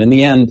happen. And in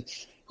the end,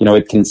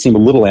 it can seem a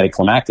little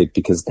anticlimactic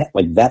because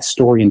that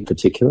story in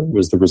particular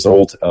was the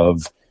result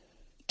of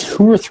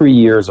 2 or 3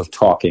 years of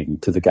talking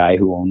to the guy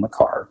who owned the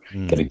car,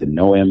 getting to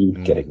know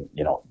him, getting,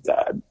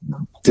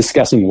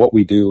 discussing what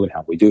we do and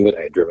how we do it.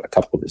 I had driven a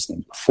couple of his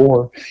things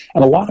before.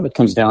 And a lot of it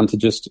comes down to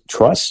just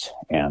trust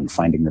and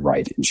finding the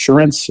right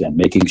insurance and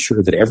making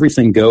sure that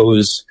everything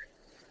goes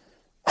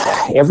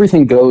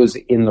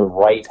in the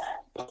right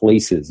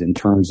places in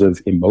terms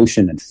of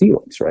emotion and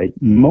feelings, right?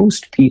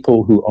 Most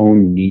people who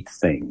own neat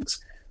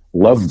things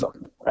love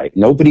them, right?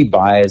 Nobody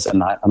buys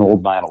an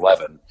old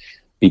 911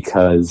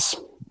 because,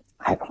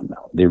 I don't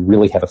know, they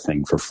really have a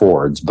thing for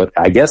Fords. But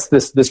I guess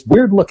this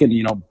weird looking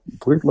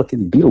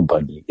Beetle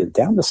buggy is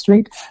down the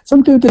street.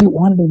 Some dude didn't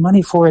want any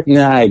money for it.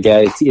 Nah,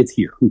 guys, it's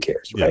here. Who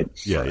cares, right?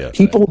 Yeah.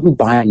 People who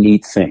buy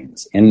neat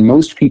things, and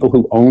most people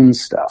who own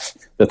stuff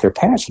that they're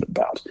passionate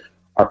about,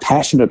 are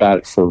passionate about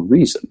it for a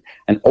reason.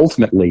 And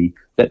ultimately,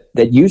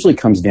 that usually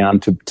comes down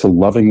to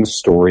loving the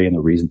story and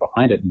the reason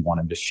behind it and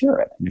wanting to share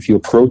it. And if you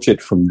approach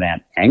it from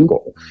that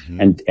angle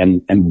and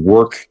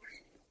work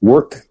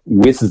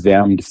with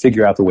them to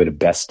figure out the way to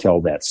best tell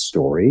that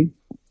story.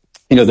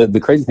 The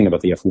crazy thing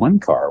about the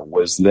F1 car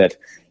was that,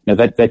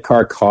 that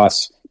car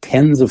costs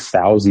tens of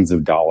thousands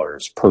of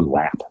dollars per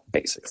lap,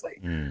 basically.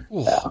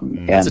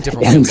 That's a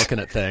different way of looking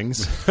at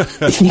things.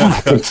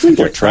 Yeah,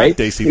 your track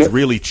day seems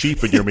really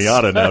cheap in your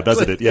Miata now,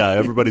 doesn't it? Yeah,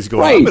 everybody's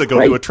going, I'm going to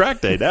go do a track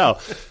day now.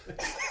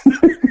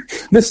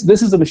 This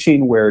is a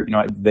machine where,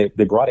 they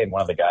brought in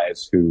one of the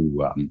guys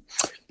who,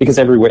 because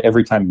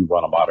every time you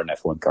run a modern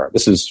F1 car,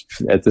 this is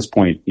at this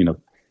point,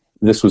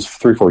 this was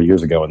 3 or 4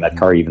 years ago, and that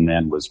car even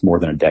then was more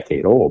than a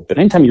decade old. But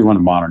anytime you run a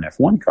modern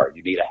F1 car,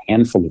 you need a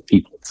handful of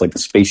people. It's like the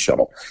space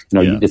shuttle.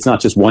 It's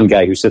not just one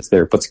guy who sits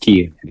there, puts a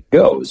key in, and it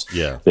goes.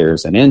 Yeah.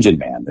 There's an engine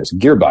man. There's a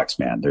gearbox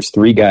man. There's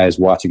 3 guys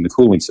watching the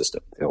cooling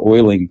system. The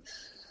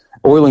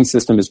oiling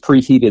system is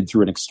preheated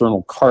through an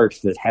external cart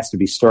that has to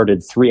be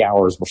started 3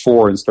 hours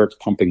before and starts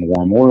pumping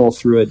warm oil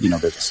through it.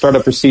 There's a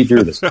startup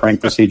procedure, there's a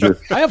crank procedure.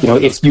 I have one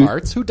of those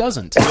carts. Who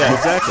doesn't? Yeah,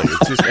 exactly.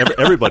 It's just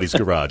everybody's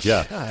garage.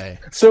 Yeah. Hi.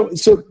 So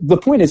the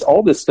point is,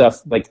 all this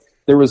stuff, like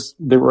there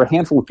were a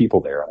handful of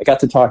people there. I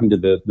got to talking to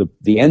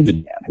the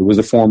engine man, who was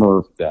a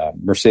former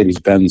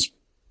Mercedes-Benz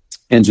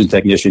engine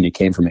technician. He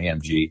came from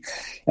AMG,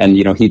 and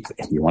you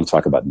want to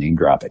talk about name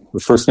dropping. The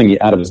first thing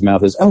out of his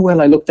mouth is, "Oh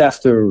well, I looked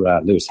after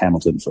Lewis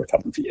Hamilton for a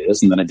couple of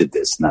years, and then I did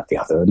this and that, the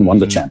other, and won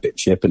the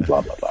championship, and blah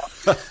blah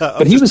blah."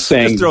 But he was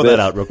saying, just throw that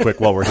out real quick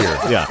while we're here.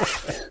 Yeah.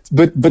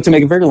 But to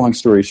make a very long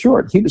story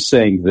short, he was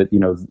saying that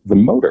the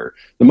motor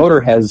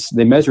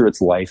they measure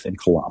its life in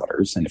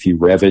kilometers, and if you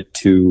rev it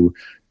to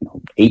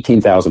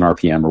 18,000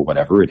 RPM or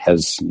whatever, it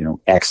has,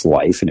 X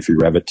life. And if you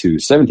rev it to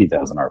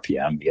 17,000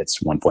 RPM,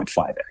 it's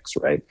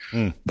 1.5X, right?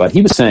 But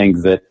he was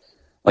saying that,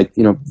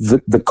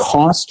 the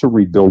cost to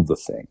rebuild the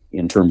thing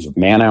in terms of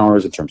man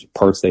hours, in terms of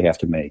parts they have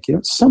to make,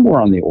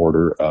 somewhere on the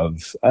order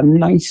of a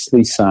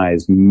nicely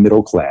sized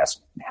middle-class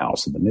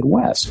house in the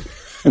Midwest.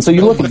 And so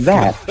you look at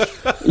that,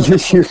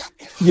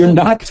 you're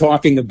not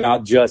talking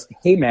about just,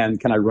 hey man,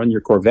 can I run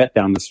your Corvette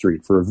down the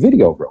street for a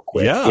video real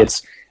quick? Yeah.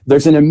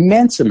 There's an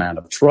immense amount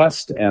of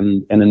trust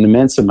and an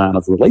immense amount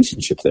of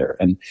relationship there.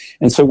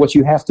 And so what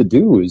you have to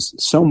do is,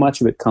 so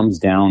much of it comes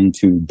down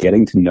to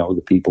getting to know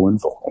the people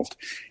involved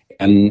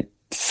and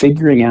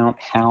figuring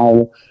out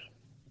how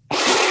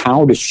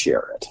to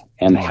share it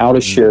and how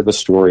to share the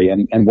story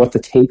and what the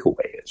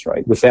takeaway is,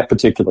 right? With that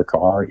particular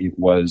car, it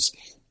was,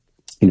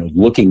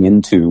 looking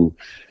into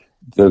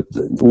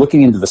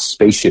the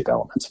spaceship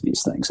elements of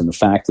these things and the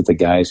fact that the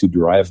guys who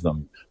drive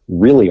them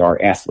really are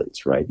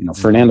athletes, right?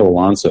 Fernando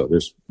Alonso,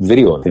 there's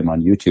video of him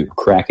on YouTube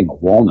cracking a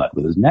walnut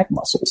with his neck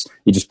muscles.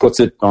 He just puts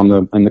it on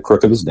the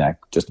crook of his neck,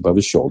 just above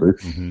his shoulder,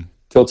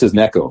 tilts his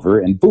neck over,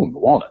 and boom, the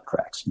walnut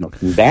cracks.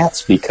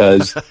 That's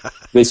because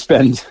they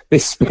spend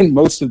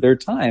most of their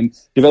time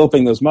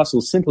developing those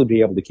muscles simply to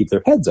be able to keep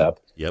their heads up,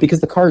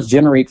 because the cars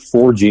generate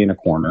 4G in a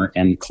corner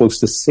and close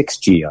to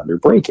 6G under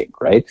braking,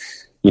 right?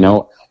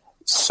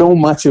 So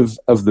much of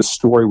the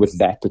story with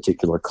that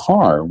particular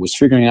car was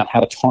figuring out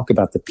how to talk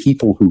about the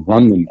people who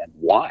run them and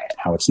why,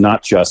 how it's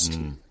not just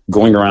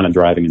going around and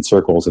driving in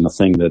circles in a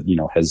thing that,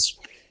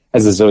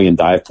 has a zillion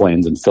dive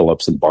planes and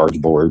Phillips and barge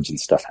boards and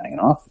stuff hanging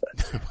off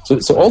of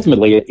it. So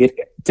ultimately,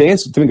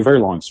 to make a very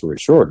long story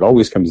short, it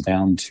always comes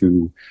down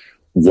to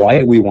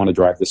why we want to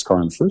drive this car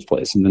in the first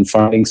place, and then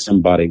finding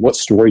somebody, what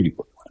story do you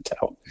want to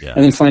tell,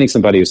 and then finding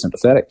somebody who's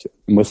sympathetic to it.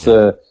 And with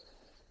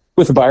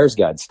the buyer's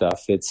guide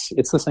stuff, it's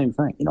the same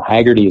thing.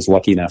 Hagerty is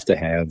lucky enough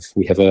to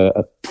we have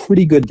a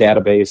pretty good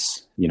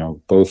database,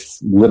 both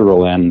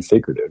literal and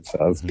figurative,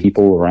 of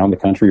people around the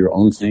country who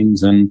own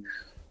things and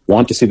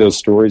want to see those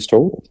stories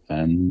told.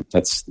 And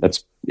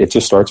it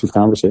just starts with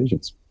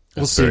conversations.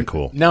 That's very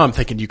cool. Now I'm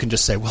thinking you can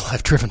just say, well,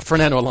 I've driven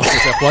Fernando Alonso's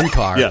F1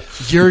 car.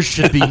 Yours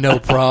should be no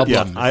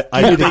problem. I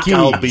think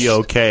I'll be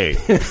okay.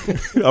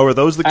 Oh, are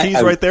those the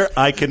keys right there?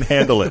 I can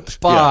handle it.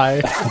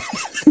 Bye.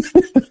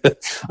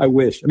 I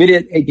wish.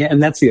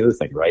 And that's the other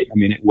thing, right?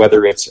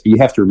 You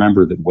have to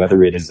remember that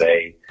whether it is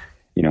a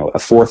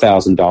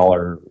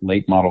 $4,000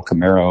 late model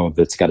Camaro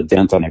that's got a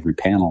dent on every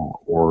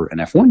panel or an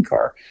F1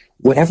 car,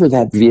 whatever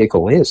that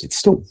vehicle is, it's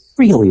still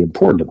really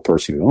important to the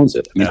person who owns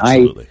it.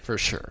 Absolutely. For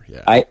sure.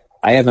 Yeah.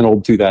 I have an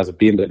old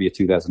BMW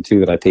 2002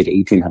 that I paid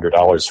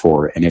 $1,800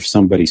 for, and if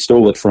somebody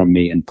stole it from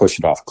me and pushed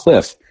it off a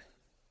cliff,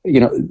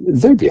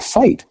 there'd be a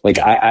fight.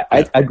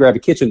 I'd grab a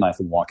kitchen knife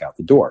and walk out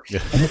the door.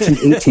 And it's an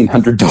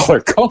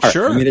 $1,800 car.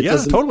 Sure.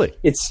 Totally.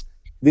 It's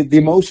the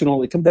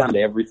emotional. It comes down to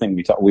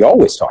everything we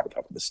always talk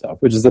about with this stuff,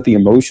 which is that the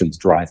emotions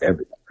drive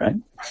everything, right?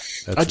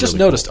 I just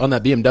noticed on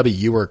that BMW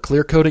you were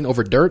clear coating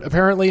over dirt,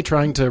 apparently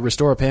trying to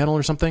restore a panel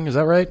or something. Is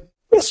that right?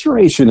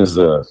 Restoration is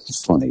a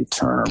funny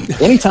term.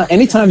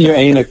 Anytime you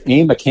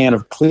aim a can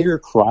of clear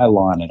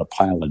Krylon at a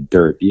pile of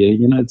dirt,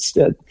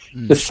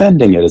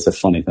 defending it is a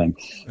funny thing.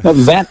 Now,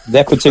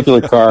 that particular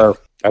car,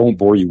 I won't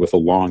bore you with a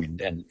long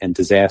and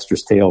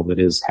disastrous tale that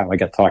is how I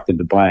got talked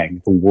into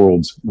buying the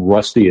world's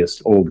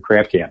rustiest old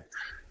crap can.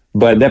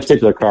 But that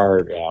particular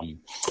car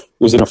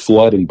was in a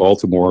flood in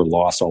Baltimore,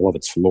 lost all of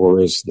its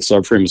floors, the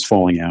subframe was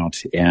falling out,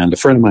 and a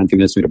friend of mine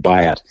convinced me to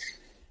buy it.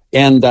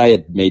 And I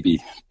had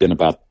maybe been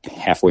about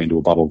halfway into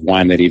a bottle of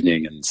wine that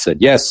evening and said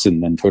yes,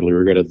 and then totally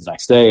regretted it the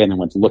next day, and then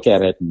went to look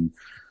at it and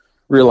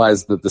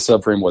realized that the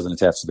subframe wasn't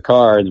attached to the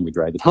car, and then we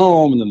dragged it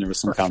home, and then there was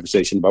some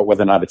conversation about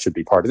whether or not it should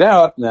be parted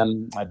out, and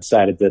then I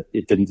decided that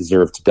it didn't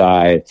deserve to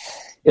die.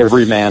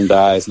 Every man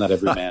dies, not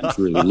every man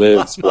truly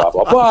lives, blah,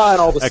 blah, blah. And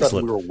all of a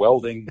sudden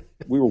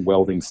we were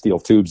welding steel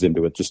tubes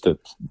into it just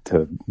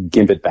to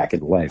gimp it back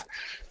into life.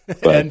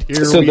 But, and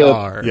here we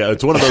are. Yeah,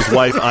 it's one of those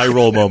wife eye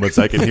roll moments.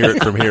 I can hear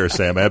it from here,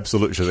 Sam.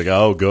 Absolutely. She's like,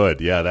 oh,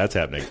 good. Yeah, that's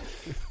happening.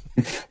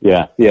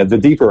 Yeah. The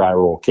deeper eye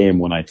roll came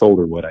when I told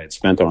her what I had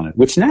spent on it,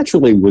 which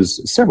naturally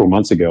was several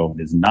months ago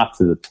and is not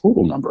the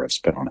total number I've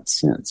spent on it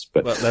since.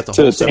 But that's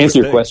a whole to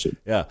answer your question,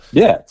 to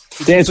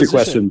answer your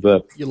question,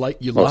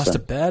 you lost a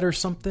bet or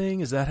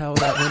something? Is that how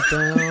that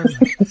went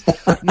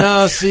down?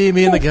 No, see,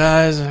 me and the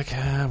guys,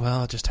 okay,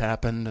 well, it just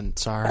happened, and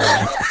sorry.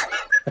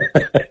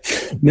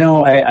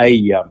 No,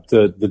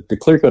 the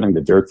clear coating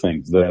the dirt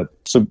thing.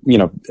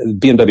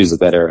 BMWs of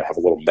that era have a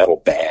little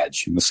metal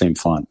badge in the same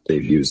font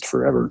they've used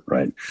forever,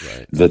 right?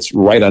 That's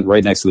right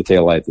next to the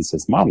taillight that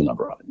says model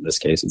number on it. In this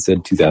case, it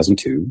said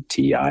 2002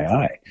 TII,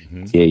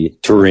 a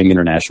Touring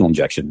International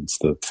Injection. It's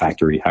the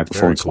factory high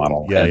performance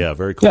model. Yeah,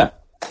 very cool. Yeah.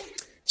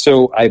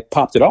 So I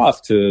popped it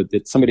off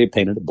somebody had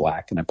painted it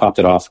black, and I popped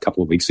it off a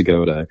couple of weeks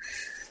ago to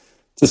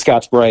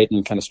Scotch Brite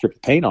and kind of strip the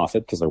paint off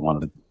it because I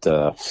wanted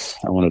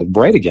it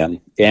bright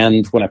again.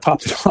 And when I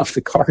popped it off,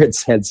 the car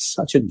had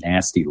such a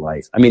nasty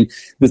life. I mean,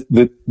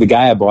 the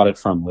guy I bought it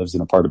from lives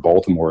in a part of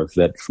Baltimore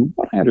that, from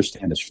what I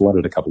understand, is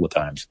flooded a couple of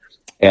times.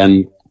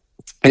 And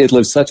it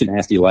lived such a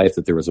nasty life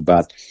that there was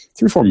about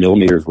 3 or 4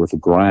 millimeters worth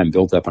of grime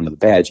built up under the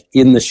badge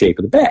in the shape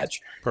of the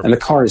badge. Perfect. And the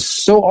car is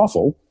so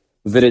awful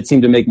that it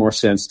seemed to make more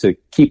sense to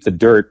keep the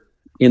dirt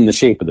in the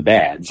shape of the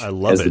badge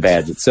the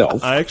badge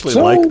itself. I actually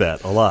like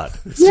that a lot.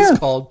 This is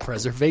called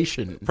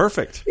preservation.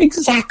 Perfect.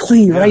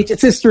 Exactly, right?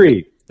 It's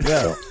history.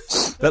 Yeah.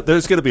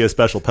 There's going to be a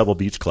special Pebble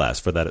Beach class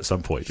for that at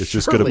some point. It's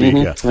just going to be,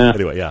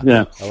 Anyway, I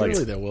like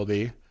it. There will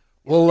be.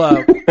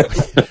 Well,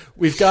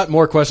 we've got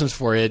more questions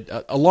for you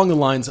along the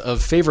lines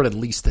of favorite and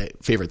least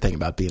favorite thing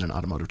about being an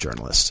automotive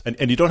journalist.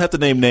 And you don't have to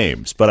name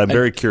names, but I'm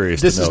very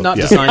curious. This is not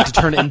designed to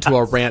turn it into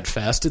a rant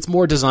fest. It's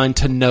more designed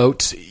to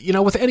note,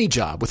 with any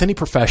job, with any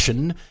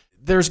profession,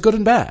 there's good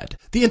and bad.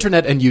 The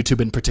internet and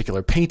YouTube in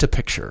particular paint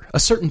a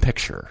certain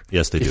picture.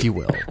 Yes, they do. If you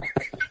will.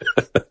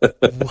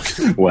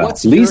 Well,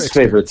 least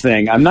favorite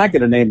thing, I'm not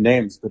going to name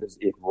names, but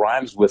it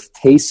rhymes with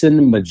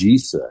Tayson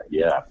Magisa.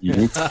 Yeah.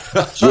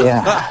 Mm-hmm.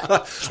 Yeah.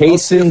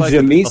 Tayson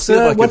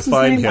Jamisa. What's his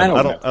name? I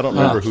don't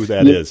remember who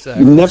that is.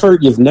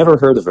 You've never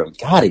heard of him.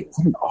 God,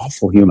 what an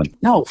awful human.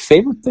 No,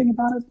 favorite thing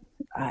about it,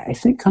 I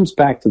think comes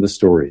back to the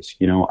stories.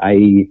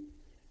 The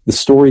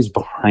stories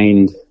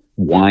behind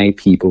why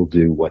people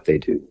do what they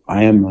do.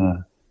 I am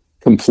a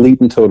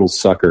complete and total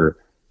sucker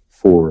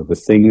for the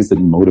things that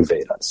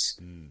motivate us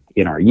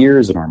in our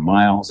years, in our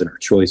miles, in our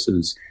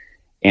choices,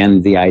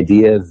 and the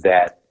idea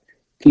that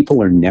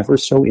people are never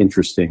so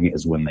interesting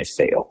as when they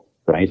fail,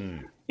 right?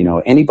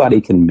 Anybody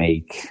can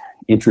make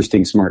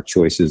interesting, smart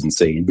choices and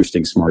say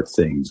interesting, smart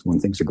things when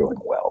things are going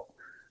well.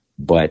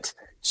 But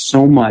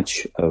so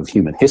much of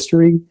human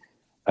history,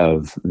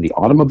 of the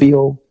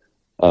automobile,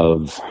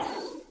 of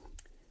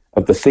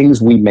the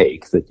things we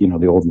make, that,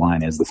 the old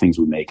line is the things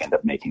we make end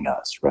up making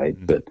us, right?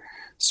 Mm-hmm. But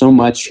so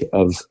much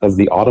of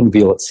the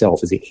automobile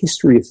itself is a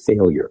history of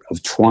failure,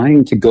 of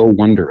trying to go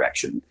one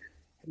direction,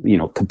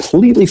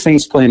 completely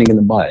face planting in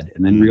the mud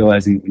and then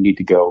realizing that we need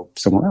to go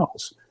somewhere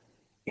else.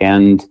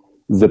 And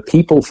the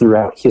people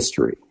throughout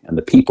history and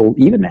the people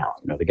even now,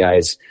 the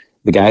guys,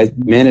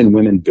 men and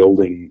women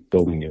building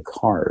new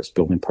cars,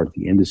 building part of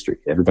the industry,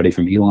 everybody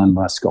from Elon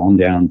Musk on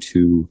down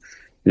to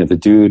the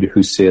dude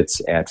who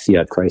sits at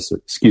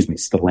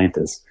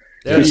Stellantis.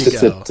 There you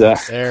go.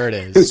 There it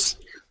is.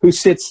 Who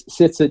sits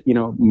in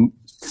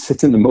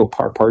the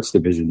Mopar parts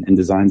division and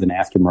designs an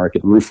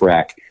aftermarket roof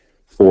rack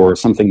for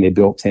something they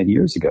built 10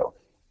 years ago.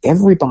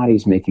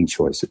 Everybody's making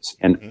choices,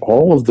 and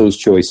all of those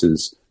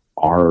choices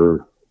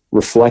are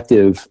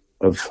reflective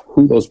of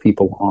who those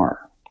people are.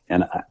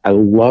 And I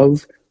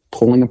love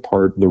pulling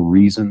apart the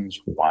reasons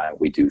why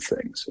we do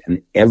things.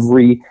 And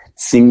every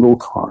single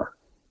car,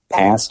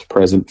 past,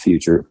 present,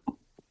 future,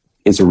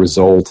 is a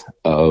result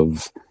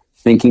of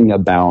thinking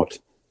about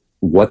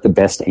what the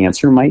best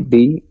answer might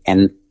be.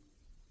 And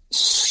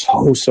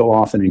so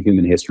often in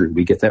human history,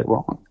 we get that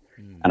wrong.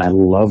 And I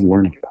love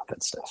learning about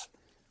that stuff.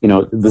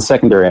 The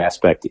secondary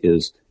aspect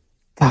is,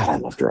 God, I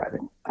love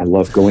driving. I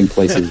love going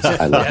places.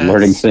 I love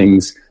learning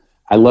things.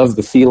 I love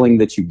the feeling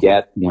that you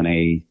get when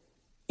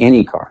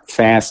any car,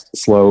 fast,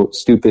 slow,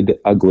 stupid,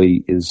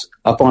 ugly, is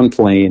up on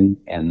plane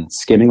and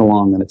skimming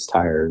along on its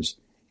tires.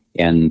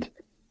 And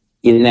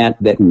in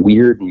that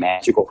weird,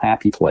 magical,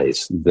 happy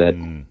place that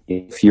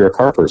if you're a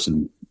car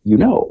person, you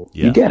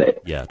get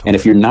it. Yeah, totally. And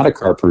if you're not a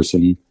car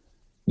person,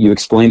 you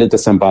explain it to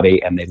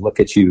somebody and they look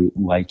at you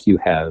like you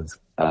have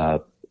a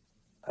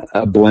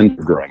blender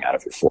growing out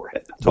of your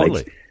forehead.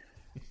 Totally.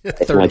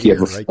 Like you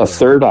have a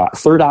third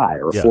eye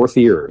or a fourth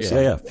ear. Or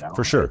something,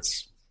 for sure.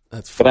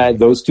 But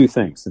those two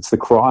things, it's the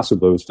cross of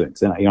those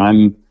things. And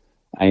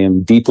I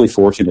am deeply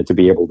fortunate to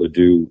be able to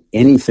do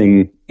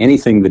anything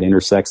that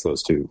intersects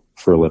those two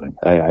for a living.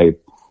 I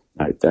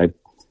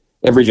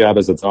every job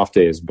has its off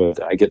days, but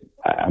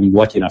I'm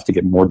lucky enough to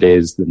get more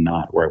days than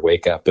not where I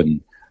wake up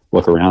and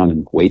look around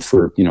and wait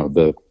for,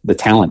 the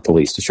talent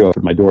police to show up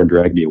at my door and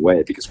drag me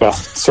away because, well,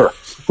 sir,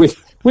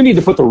 we need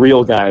to put the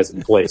real guys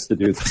in place to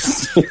do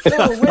this.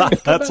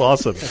 That's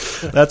awesome.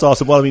 That's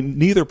awesome. Well, I mean,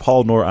 neither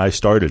Paul nor I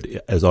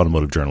started as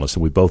automotive journalists,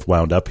 and we both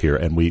wound up here,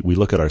 and we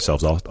look at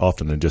ourselves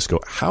often and just go,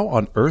 how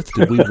on earth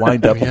did we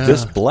wind up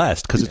this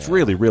blessed? Because it's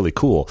really, really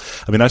cool.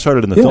 I mean, I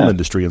started in the film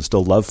industry and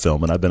still love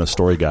film, and I've been a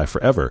story guy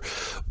forever.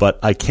 But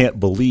I can't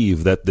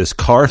believe that this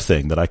car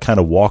thing that I kind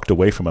of walked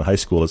away from in high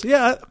school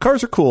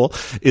cars are cool,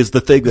 is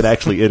the thing that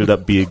actually ended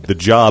up being the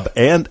job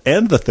and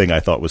the thing I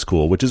thought was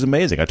cool, which is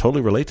amazing. I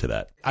totally relate to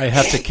that. I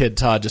have to kid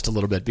Todd just a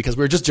little bit because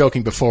we were just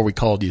joking before we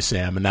called you,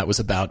 Sam, and that was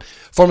about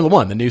Formula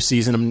One, the new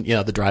season,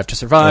 the Drive to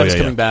Survive is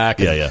coming back.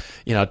 And,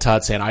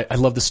 Todd saying, I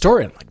love the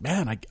story. And I'm like,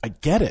 man, I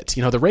get it.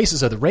 The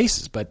races are the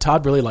races, but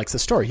Todd really likes the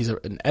story. He's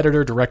an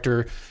editor,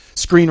 director,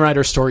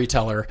 screenwriter,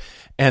 storyteller.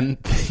 And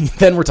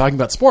then we're talking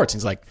about sports.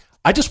 He's like,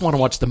 I just want to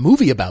watch the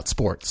movie about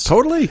sports.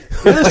 Totally.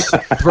 Yes.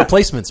 The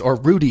Replacements or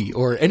Rudy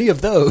or any of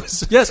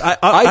those. Yes,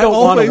 I don't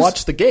want to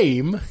watch the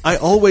game. I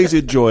always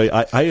enjoy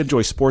I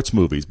enjoy sports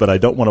movies, but I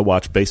don't want to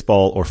watch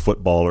baseball or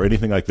football or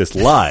anything like this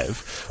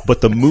live.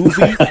 But the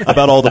movie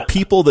about all the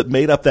people that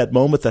made up that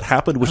moment that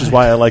happened, which is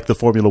why I like the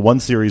Formula One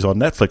series on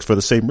Netflix for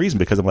the same reason,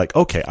 because I'm like,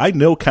 okay, I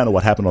know kind of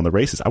what happened on the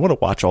races. I want to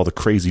watch all the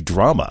crazy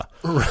drama.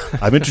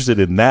 I'm interested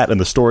in that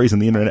and the stories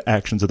and the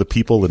interactions of the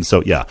people. And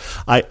so,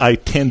 I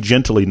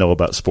tangentially know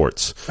about sports.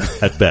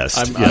 At best.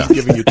 I'm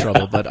giving you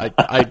trouble, but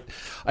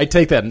I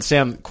take that. And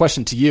Sam,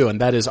 question to you,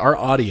 and that is our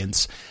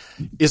audience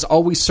is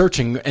always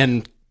searching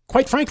and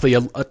quite frankly,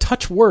 a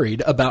touch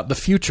worried about the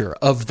future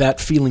of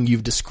that feeling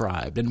you've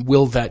described. And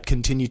will that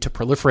continue to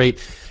proliferate?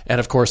 And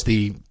of course,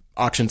 the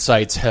auction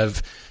sites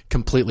have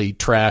completely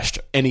trashed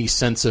any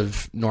sense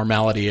of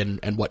normality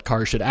and what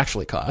cars should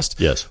actually cost.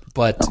 Yes.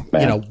 But,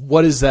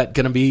 what is that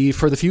going to be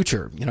for the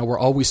future? We're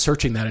always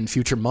searching that in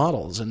future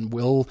models. And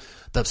will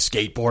the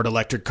skateboard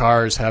electric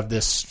cars have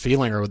this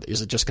feeling, or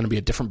is it just going to be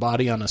a different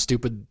body on a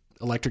stupid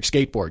electric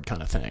skateboard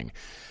kind of thing?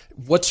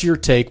 What's your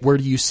take? Where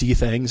do you see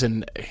things?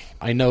 And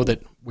I know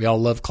that we all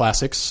love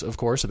classics, of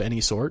course, of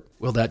any sort.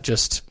 Will that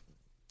just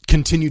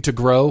continue to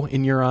grow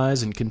in your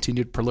eyes and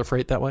continue to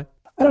proliferate that way?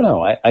 I don't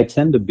know. I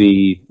tend to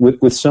be,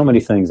 with so many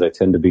things, I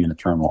tend to be an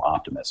eternal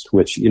optimist,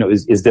 which,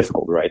 is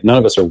difficult, right? None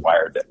of us are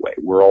wired that way.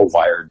 We're all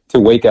wired to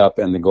wake up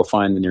and then go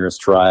find the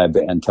nearest tribe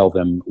and tell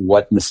them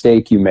what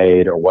mistake you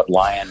made or what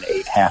lion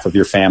ate half of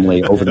your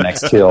family over the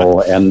next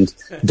hill. And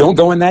don't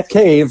go in that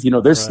cave.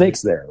 There's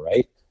snakes there,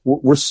 right?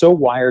 We're so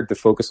wired to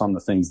focus on the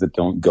things that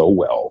don't go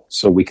well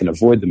so we can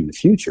avoid them in the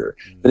future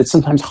that it's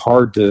sometimes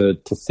hard to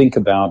think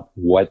about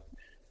what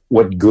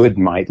good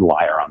might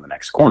lie around the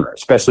next corner,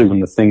 especially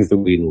when the things that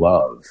we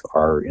love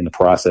are in the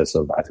process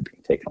of either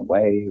being taken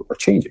away or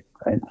changing,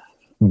 right?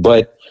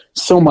 But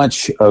so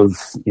much of,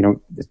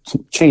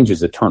 change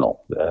is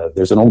eternal.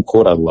 There's an old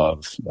quote I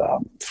love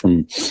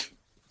from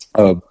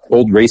an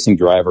old racing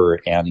driver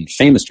and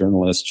famous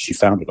journalist. She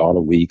founded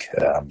Auto Week.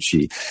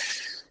 She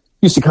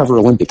used to cover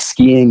Olympic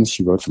skiing.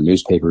 She wrote for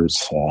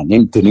newspapers,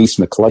 named Denise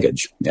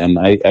McCluggage. And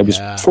I was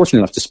fortunate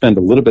enough to spend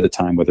a little bit of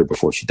time with her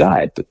before she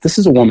died. But this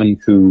is a woman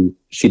who,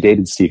 she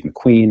dated Steve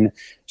McQueen.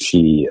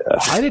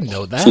 I didn't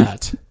know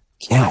that.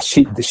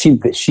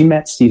 She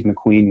met Steve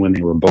McQueen when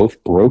they were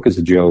both broke as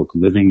a joke,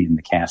 living in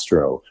the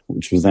Castro,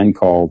 which was then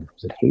called,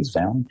 was it Hayes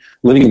Valley?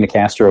 Living in the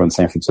Castro in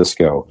San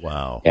Francisco.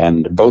 Wow.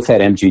 And both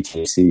had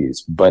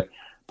MGTCs. But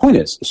point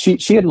is,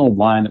 she had an old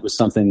line that was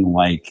something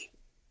like,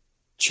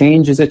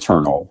 change is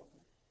eternal.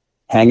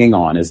 Hanging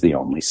on is the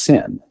only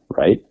sin,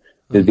 right?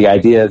 The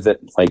idea that,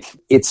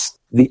 it's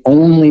the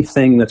only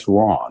thing that's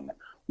wrong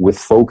with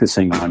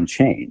focusing on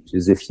change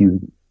is if you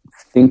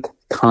think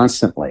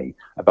constantly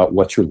about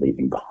what you're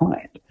leaving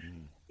behind.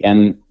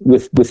 And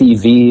with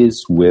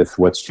EVs, with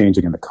what's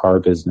changing in the car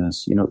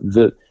business,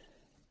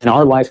 in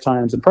our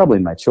lifetimes and probably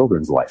in my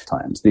children's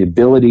lifetimes, the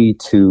ability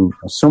to,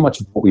 so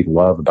much of what we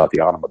love about the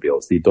automobile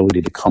is the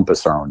ability to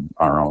compass our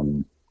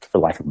own, for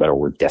lack of a better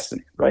word,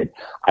 destiny, right?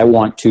 I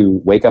want to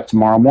wake up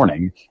tomorrow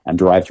morning and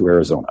drive to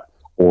Arizona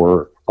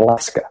or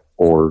Alaska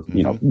or,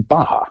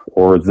 Baja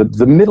or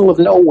the middle of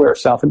nowhere,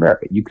 South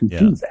America. You can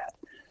do that.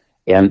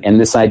 And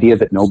this idea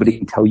that nobody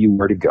can tell you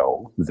where to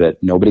go, that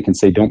nobody can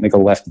say, don't make a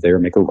left there,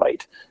 make a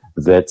right,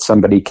 that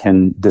somebody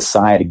can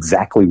decide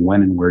exactly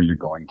when and where you're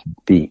going to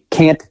be,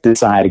 can't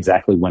decide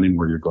exactly when and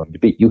where you're going to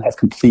be. You have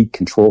complete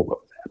control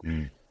over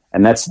that.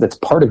 And that's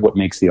part of what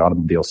makes the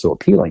automobile so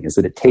appealing, is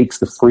that it takes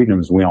the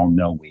freedoms we all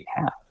know we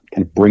have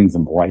and brings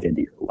them right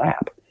into your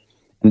lap.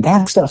 And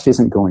that stuff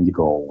isn't going to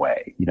go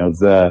away.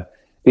 The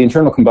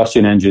internal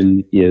combustion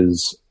engine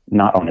is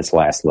not on its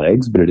last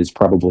legs, but it is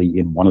probably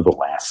in one of the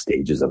last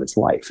stages of its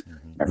life.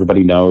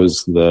 Everybody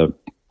knows the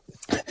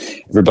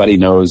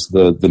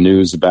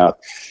news about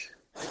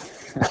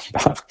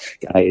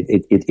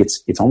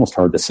it's almost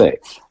hard to say.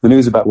 The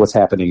news about what's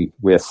happening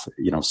with,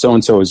 so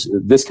and so is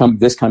this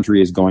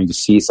country is going to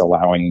cease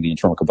allowing the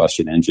internal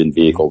combustion engine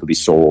vehicle to be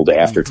sold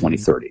after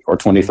 2030 or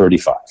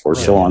 2035 or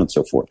so on and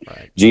so forth.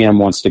 Right. GM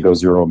wants to go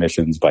zero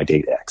emissions by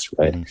date X,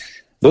 right? Mm-hmm.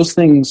 Those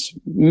things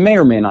may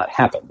or may not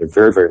happen. They're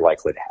very, very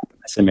likely to happen.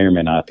 I say may or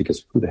may not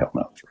because who the hell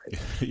knows, right?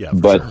 Yeah,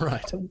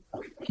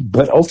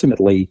 but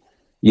ultimately,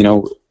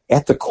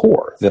 at the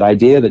core, that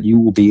idea that you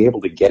will be able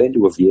to get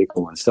into a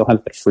vehicle and still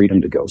have that freedom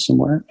to go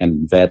somewhere,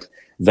 and that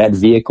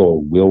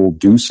vehicle will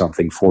do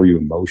something for you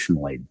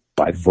emotionally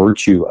by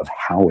virtue of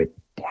how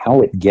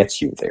it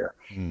gets you there,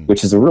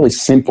 which is a really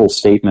simple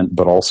statement,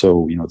 but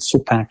also, it's so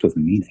packed with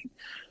meaning.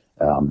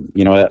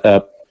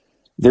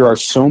 There are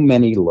so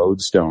many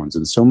lodestones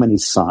and so many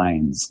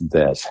signs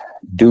that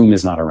doom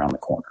is not around the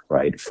corner,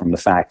 right? From the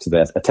fact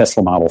that a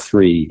Tesla Model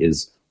 3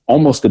 is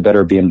almost a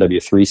better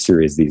BMW 3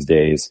 Series these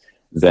days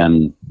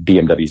than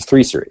BMW's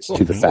 3 Series,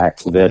 to the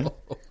fact that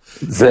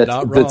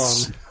not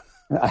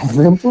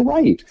wrong.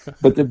 Right.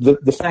 But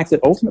the fact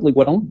that ultimately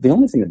the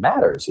only thing that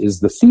matters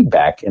is the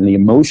feedback and the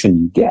emotion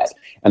you get.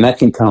 And that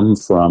can come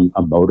from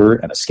a motor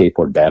and a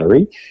skateboard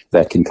battery.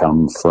 That can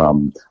come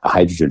from a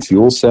hydrogen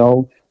fuel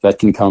cell. That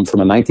can come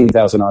from a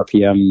 19,000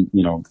 RPM,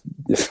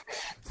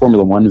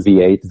 Formula One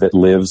V8 that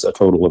lives a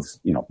total of,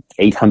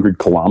 800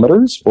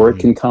 kilometers, or it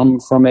can come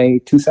from a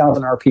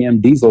 2,000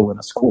 RPM diesel in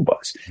a school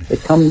bus.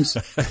 It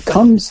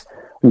comes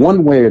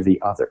one way or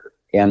the other.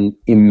 And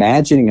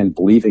imagining and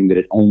believing that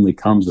it only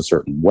comes a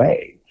certain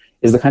way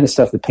is the kind of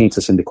stuff that paints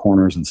us into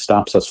corners and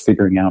stops us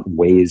figuring out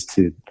ways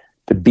to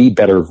be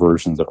better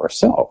versions of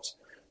ourselves.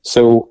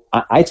 So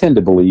I tend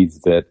to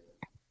believe that,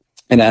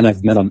 and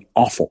I've met an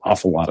awful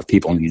lot of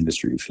people in the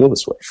industry who feel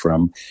this way,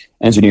 from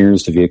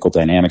engineers to vehicle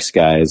dynamics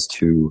guys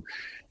to,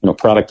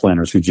 product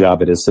planners whose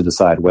job it is to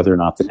decide whether or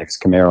not the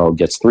next Camaro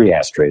gets 3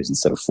 ashtrays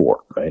instead of 4,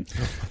 right?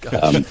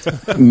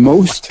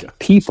 Most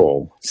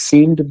people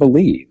seem to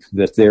believe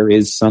that there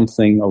is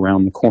something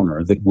around the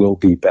corner that will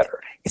be better.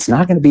 It's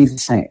not going to be the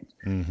same.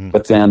 Mm-hmm.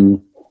 But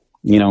then,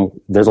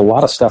 there's a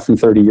lot of stuff from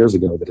 30 years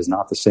ago that is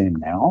not the same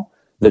now,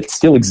 that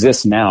still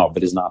exists now,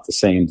 but is not the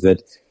same,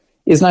 that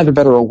is neither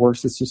better or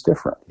worse. It's just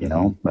different,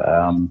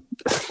 And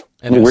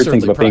it's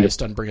certainly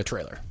priced on Bring a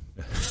Trailer.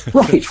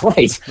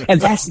 Right.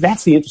 And that's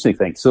the interesting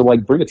thing. So,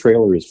 like, Bring a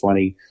Trailer is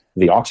funny.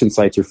 The auction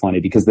sites are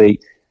funny because they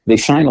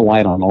shine a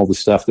light on all the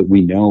stuff that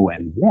we know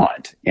and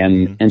want,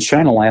 and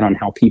shine a light on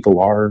how people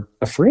are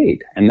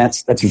afraid. And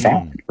that's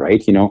valid,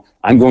 right?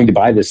 I'm going to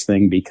buy this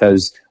thing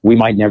because we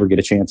might never get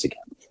a chance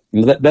again.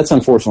 That's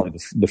unfortunately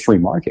the free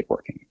market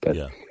working. But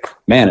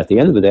man, at the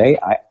end of the day,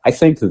 I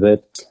think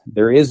that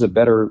there is a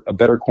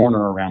better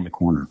corner around the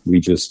corner.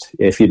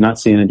 If you've not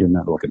seen it, you're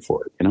not looking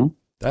for it,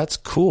 That's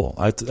cool.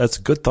 That's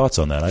good thoughts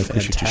on that. I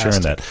appreciate you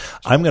sharing that.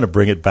 I'm going to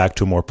bring it back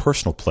to a more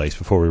personal place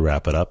before we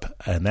wrap it up.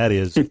 And that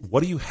is,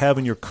 what do you have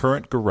in your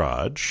current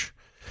garage?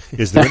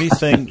 Is there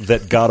anything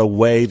that got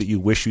away that you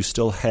wish you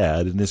still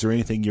had? And is there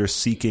anything you're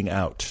seeking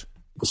out?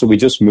 So we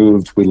just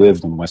moved. We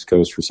lived on the West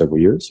Coast for several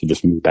years. We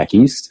just moved back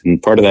east.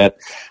 And part of that,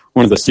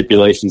 one of the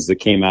stipulations that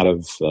came out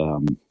of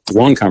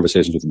long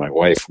conversations with my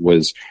wife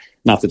was,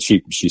 not that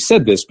she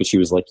said this, but she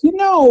was like, we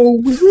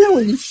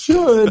really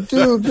should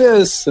do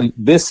this. And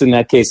this, in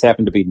that case,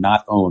 happened to be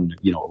not own,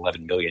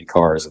 11 million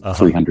cars and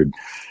 300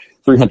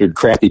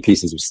 crappy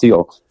pieces of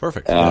steel.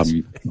 Perfect.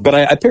 But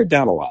I pared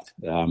down a lot.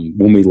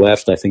 When we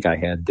left, I think I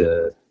had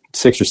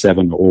 6 or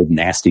 7 old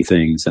nasty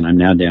things, and I'm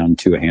now down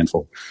to a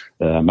handful.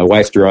 My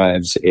wife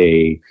drives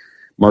a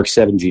Mark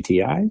 7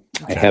 GTI.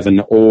 Okay. I have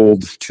an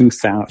old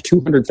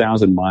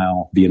 200,000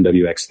 mile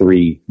BMW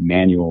X3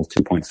 manual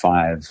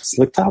 2.5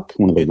 slick top,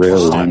 one of the rare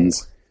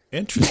ones.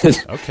 Interesting.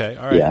 Okay.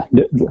 All right. Yeah.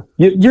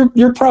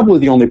 You're probably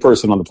the only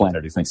person on the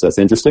planet who thinks that's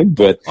interesting,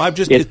 but I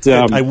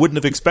wouldn't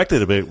have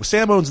expected it. But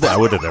Sam owns that. I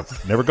would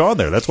have never gone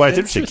there. That's why it's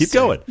interesting. Keep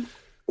going.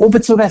 Well,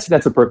 but so that's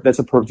a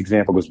perfect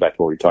example. Goes back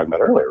to what we were talking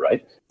about earlier,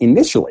 right?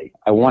 Initially,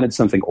 I wanted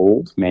something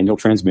old, manual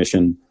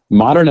transmission,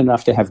 modern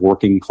enough to have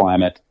working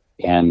climate,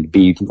 and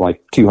be like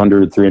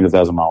 200,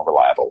 300,000 mile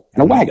reliable,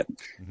 and a wagon.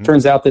 Mm-hmm.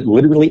 Turns out that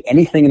literally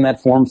anything in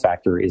that form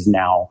factor is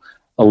now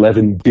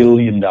 $11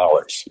 billion,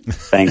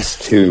 thanks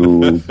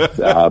to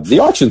the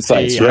auction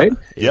sites, right?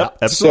 Yeah,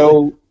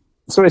 absolutely.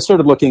 So I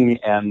started looking,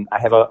 and I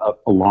have a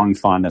long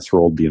fondness for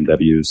old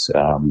BMWs.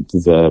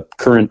 The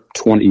current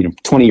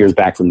 20 years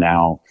back from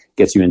now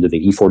gets you into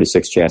the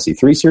E46 chassis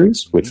 3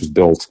 Series, which was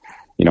built,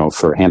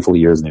 for a handful of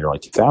years in the early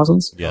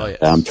 2000s.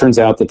 Yeah. Turns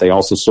out that they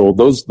also sold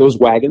those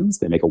wagons.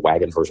 They make a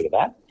wagon version of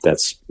that.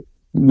 That's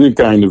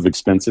kind of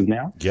expensive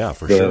now. Yeah,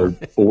 for sure.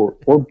 Or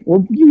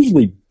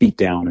usually beat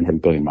down and have 1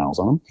 billion miles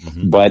on them.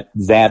 Mm-hmm. But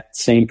that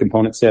same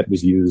component set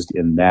was used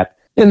in the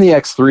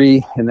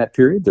X3 in that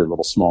period. They're a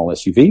little small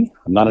SUV.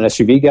 I'm not an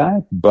SUV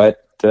guy,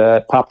 but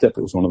popped up.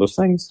 It was one of those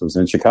things. It was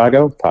in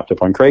Chicago, popped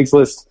up on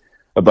Craigslist.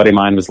 A buddy of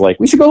mine was like,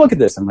 we should go look at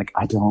this. I'm like,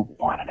 I don't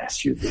want an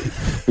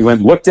SUV. We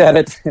went and looked at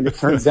it, and it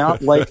turns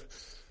out like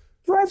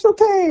drives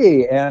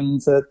okay,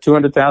 and a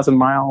 200,000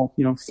 mile,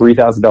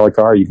 $3,000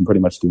 car you can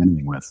pretty much do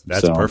anything with.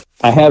 That's perfect.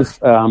 I have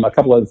a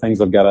couple other things.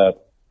 I've got a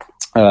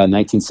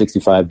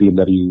 1965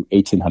 BMW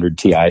 1800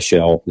 Ti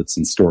shell that's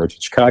in storage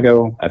in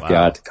Chicago. I've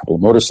got a couple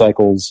of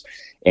motorcycles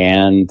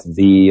and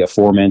the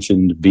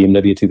aforementioned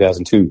BMW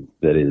 2002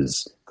 that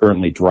is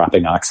currently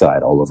dropping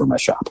oxide all over my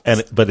shop.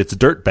 But it's a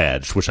dirt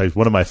badge, which is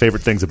one of my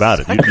favorite things about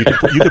it. You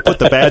can put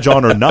the badge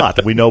on or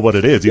not. We know what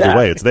it is. Either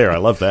way, it's there. I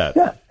love that.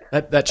 Yeah.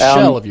 That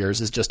shell of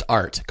yours is just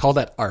art. Call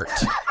that art.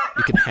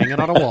 You can hang it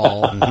on a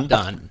wall.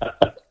 Done.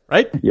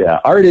 Right? Yeah.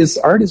 Art is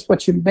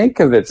what you make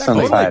of it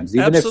sometimes.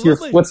 Even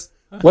Absolutely. if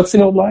what's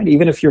the old line?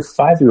 Even if your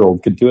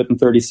 5-year-old could do it in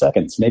 30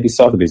 seconds, maybe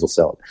Sotheby's will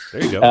sell it.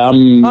 There you go.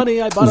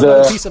 Honey, I bought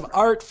another piece of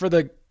art for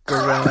the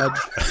garage.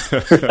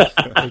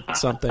 Or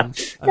something.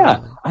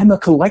 Yeah, I'm a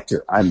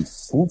collector. I'm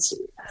fancy.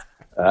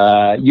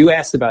 You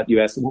asked what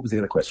was the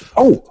other question?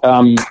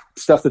 Oh,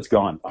 stuff that's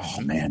gone.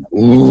 Oh man.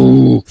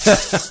 Ooh.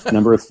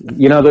 Number of,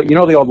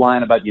 the old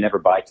line about you never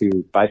buy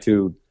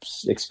too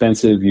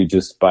expensive, you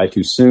just buy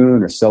too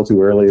soon or sell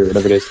too early or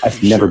whatever it is.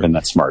 I've never been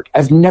that smart.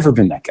 I've never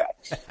been that guy.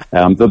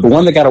 The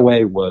one that got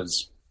away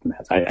was,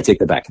 I take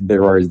that back.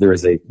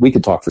 We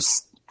could talk for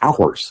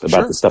hours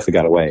about the stuff that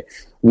got away.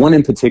 One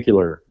in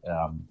particular,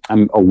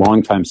 I'm a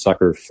longtime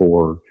sucker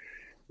for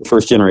the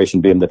first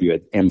generation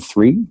BMW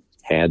M3.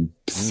 Had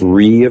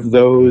 3 of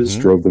those,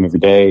 drove them every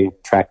day,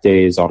 track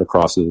days,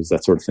 autocrosses,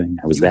 that sort of thing.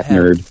 I was that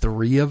nerd.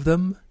 3 of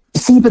them?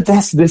 See, but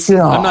this.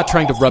 I'm not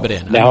trying to rub it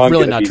in. Now I'm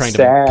really not trying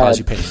to cause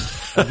you pain.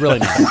 I'm really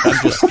not.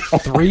 I'm just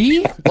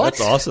 3? What?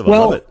 That's awesome.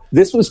 Well, I love it.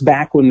 this was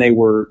back when they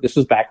were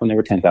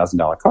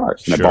 $10,000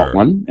 cars. And I bought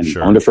one and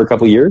owned it for a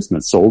couple of years and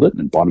then sold it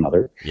and bought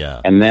another. Yeah.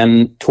 And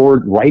then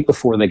right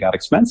before they got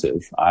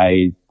expensive,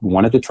 I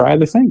wanted to try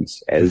other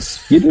things,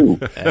 as you do.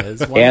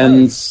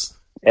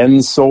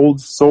 And sold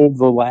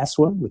the last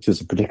one, which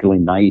is a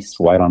particularly nice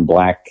white on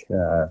black.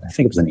 I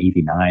think it was an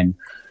 89.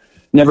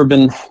 Never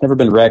been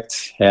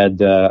wrecked.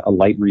 Had a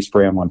light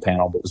respray on one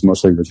panel, but was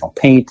mostly original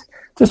paint.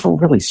 Just a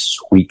really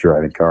sweet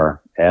driving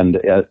car, and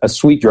a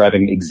sweet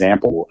driving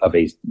example of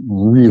a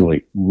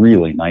really,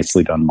 really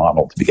nicely done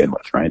model to begin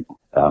with. Right?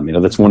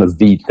 That's one of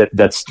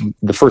that's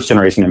the first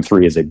generation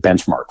M3 is a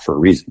benchmark for a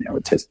reason.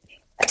 It has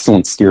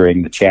excellent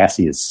steering. The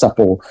chassis is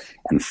supple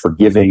and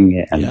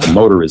forgiving, and the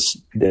motor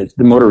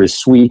is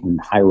sweet and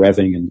high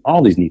revving, and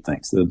all these neat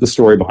things. The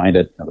story behind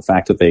it, the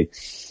fact that they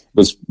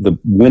was the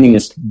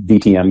winningest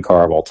DTM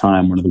car of all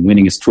time, one of the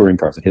winningest touring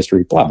cars in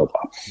history. Blah blah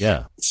blah.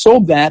 Yeah,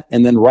 sold that,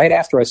 and then right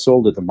after I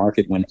sold it, the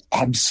market went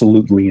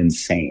absolutely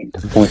insane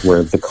to the point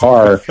where the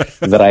car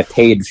that I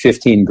paid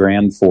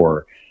 $15,000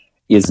 for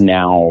is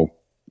now.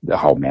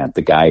 Oh man,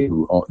 the guy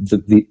who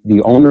the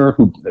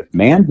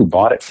man who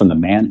bought it from the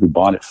man who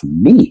bought it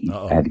from me.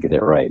 Uh-oh. I had to get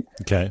it right.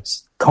 Okay,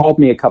 called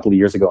me a couple of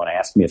years ago and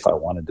asked me if I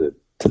wanted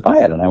to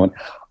buy it, and I went,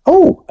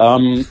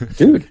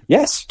 dude,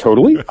 yes,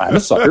 totally. I'm a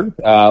sucker.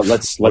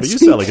 Let's what are you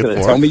speak. Selling it for?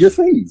 Tell me your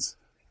things.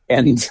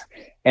 And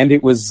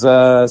it was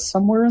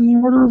somewhere in the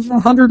order of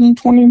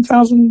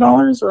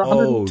 $120,000 or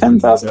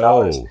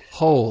 $110,000.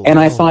 No. And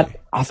I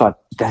thought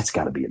that's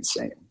got to be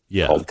insane.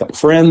 Yeah. Called a couple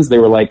friends. They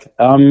were like,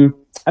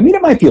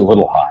 it might be a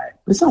little high,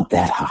 but it's not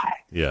that high.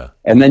 Yeah.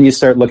 And then you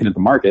start looking at the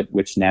market,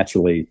 which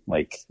naturally,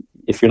 like,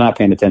 if you're not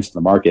paying attention to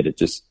the market, it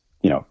just,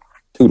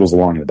 toodles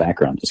along in the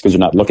background. Just because you're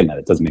not looking at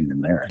it doesn't mean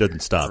it's there. It doesn't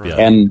stop, yeah.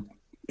 And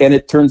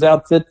it turns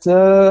out that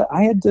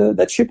I had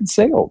that ship had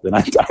sailed, and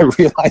I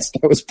realized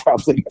I was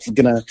probably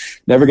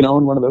never gonna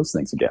own one of those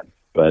things again.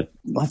 But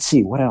let's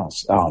see, what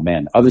else? Oh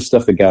man, other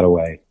stuff that got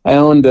away. I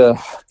owned a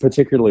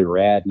particularly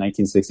rad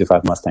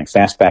 1965 Mustang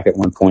Fastback at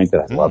one point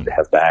that I'd love to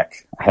have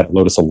back. I had a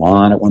Lotus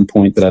Elan at one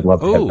point that I'd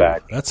love to have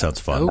back. That sounds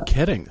fun. No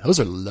kidding. Those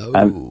are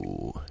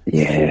low.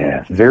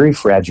 Yeah, very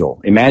fragile.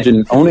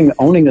 Imagine owning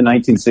the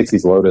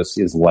 1960s Lotus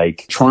is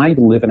like trying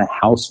to live in a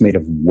house made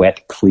of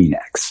wet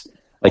Kleenex.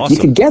 Like awesome.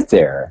 You can get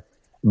there,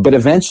 but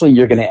eventually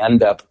you're going to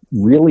end up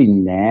really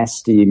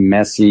nasty,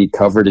 messy,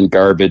 covered in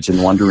garbage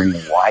and wondering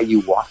why you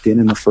walked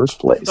in the first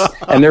place.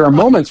 And there are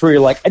moments where you're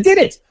like, I did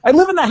it. I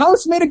live in a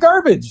house made of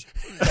garbage.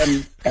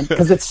 And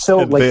because it's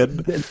so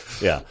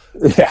yeah.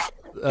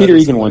 Peter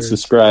Egan once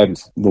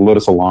described the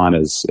Lotus Elan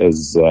as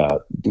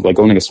like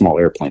owning a small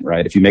airplane,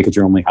 right? If you make it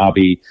your only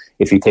hobby,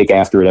 if you take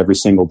after it every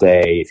single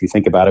day, if you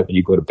think about it when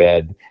you go to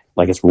bed,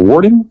 like it's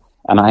rewarding.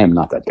 And I am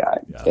not that guy.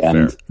 Yeah,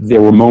 and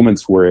there were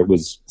moments where it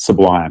was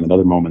sublime and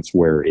other moments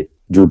where it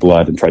drew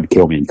blood and tried to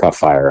kill me and caught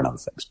fire and other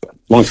things. But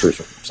long story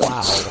short. So.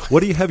 Wow.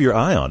 What do you have your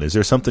eye on? Is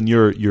there something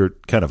you're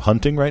kind of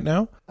hunting right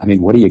now? I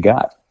mean, what do you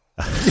got?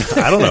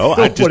 I don't know.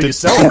 What are you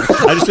selling?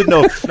 I just didn't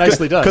know.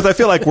 Nicely done. Because I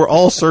feel like we're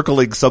all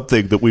circling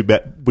something that we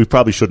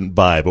probably shouldn't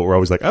buy, but we're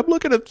always like, I'm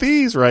looking at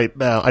these right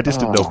now. I just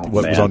didn't know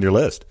what was on your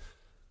list.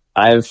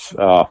 I've,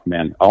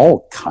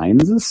 all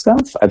kinds of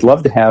stuff. I'd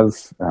love to have,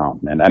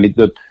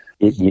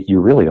 you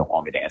really don't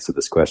want me to answer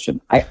this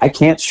question. I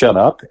can't shut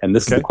up, and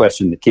this is the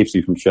question that keeps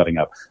you from shutting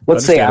up.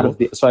 Let's say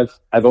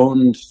I've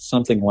owned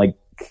something like,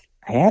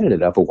 I added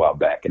it up a while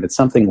back, and it's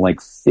something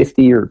like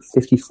 50 or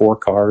 54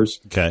 cars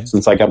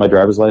since I got my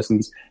driver's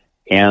license.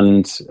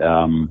 And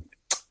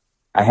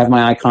I have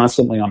my eye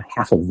constantly on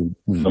half of them.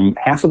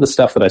 Half of the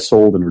stuff that I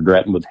sold and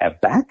regret and would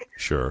have back.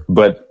 Sure.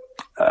 But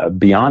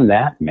beyond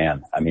that,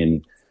 man, I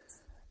mean,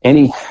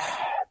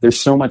 there's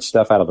so much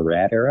stuff out of the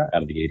Rad era,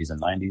 out of the 80s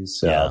and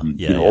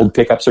 90s. Old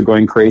pickups are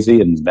going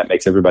crazy, and that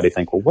makes everybody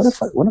think, well, what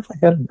if I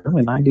had an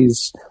early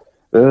 90s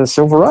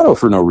Silverado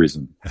for no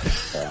reason?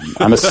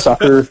 I'm a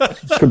sucker,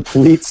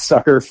 complete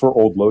sucker for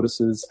old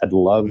Lotuses. I'd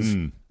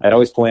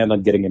always planned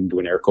on getting into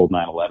an air-cooled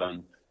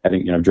 911. I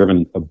think,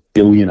 driven a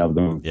billion of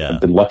them. Yeah.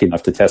 I've been lucky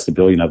enough to test a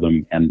billion of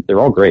them, and they're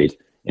all great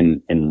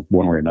in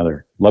one way or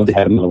another. Love to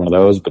have another one of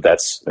those, but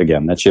that's,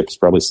 again, that ship's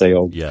probably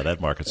sailed. Yeah, that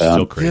market's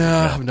still crazy.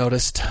 Yeah, I've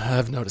noticed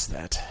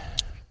that.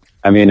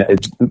 I mean,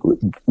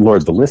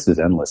 Lord, the list is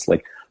endless.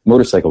 Like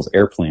motorcycles,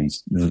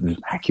 airplanes,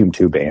 vacuum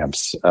tube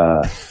amps,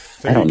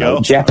 I don't know,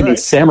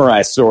 Japanese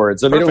samurai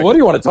swords. I mean, what do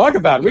you want to talk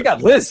about? We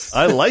got lists.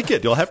 I like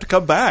it. You'll have to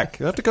come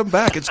back.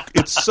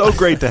 It's so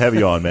great to have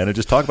you on, man, and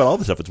just talk about all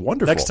this stuff. It's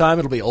wonderful. Next time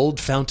it'll be old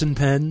fountain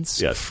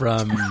pens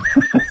from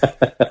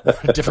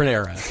a different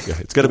era. Yeah,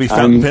 it's going to be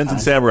fountain pens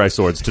and samurai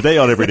swords today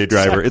on Everyday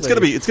Driver.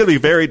 Exactly. It's going to be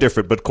very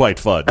different, but quite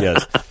fun.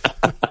 Yes.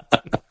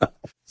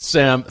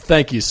 Sam,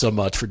 thank you so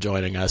much for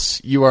joining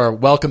us. You are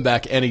welcome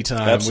back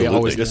anytime.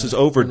 Absolutely. This is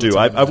overdue.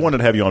 I've wanted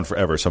to have you on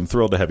forever, so I'm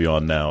thrilled to have you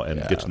on now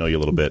and get to know you a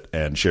little bit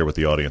and share with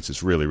the audience.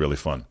 It's really, really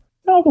fun.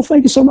 Oh, well,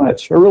 thank you so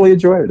much. I really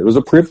enjoyed it. It was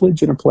a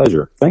privilege and a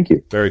pleasure. Thank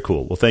you. Very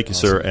cool. Well, thank you,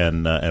 sir,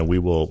 and we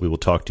will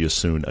talk to you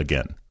soon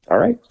again. All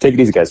right. Take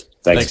it easy, guys.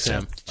 Thanks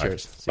Sam.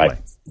 Cheers. Right. Bye.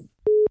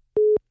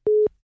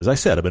 As I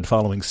said, I've been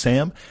following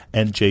Sam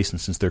and Jason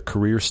since their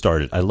careers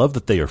started. I love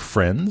that they are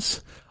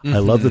friends. I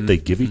love that they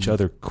give each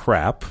other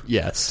crap.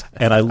 Yes.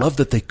 And I love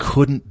that they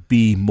couldn't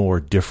be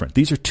more different.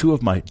 These are two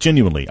of my,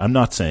 genuinely, I'm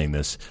not saying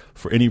this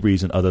for any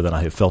reason other than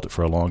I have felt it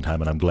for a long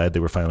time, and I'm glad they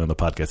were finally on the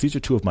podcast. These are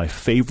two of my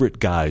favorite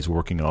guys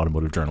working in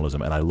automotive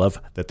journalism, and I love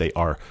that they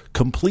are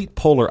complete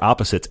polar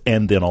opposites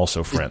and then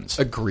also friends.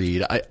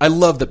 Agreed. I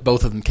love that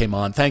both of them came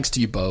on. Thanks to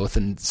you both.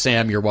 And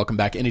Sam, you're welcome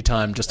back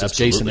anytime, just as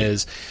Jason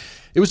is.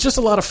 It was just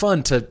a lot of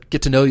fun to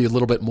get to know you a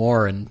little bit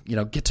more and,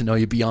 get to know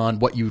you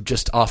beyond what you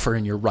just offer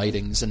in your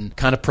writings and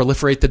kind of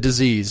proliferate the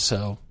disease.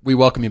 So we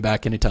welcome you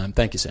back anytime.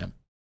 Thank you, Sam.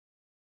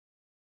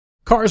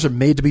 Cars are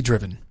made to be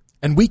driven,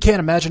 and we can't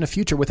imagine a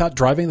future without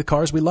driving the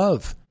cars we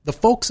love. The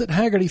folks at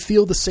Hagerty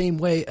feel the same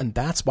way, and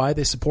that's why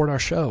they support our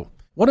show.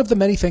 One of the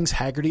many things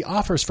Hagerty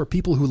offers for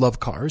people who love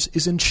cars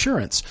is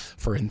insurance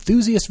for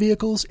enthusiast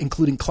vehicles,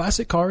 including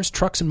classic cars,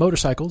 trucks, and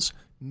motorcycles,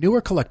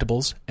 newer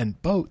collectibles,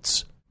 and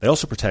boats. They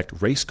also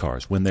protect race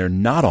cars when they're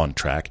not on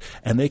track,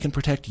 and they can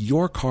protect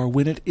your car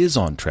when it is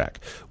on track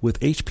with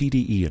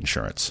HPDE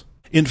insurance.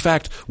 In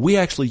fact, we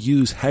actually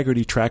use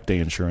Hagerty Track Day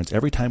insurance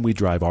every time we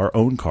drive our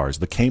own cars,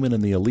 the Cayman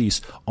and the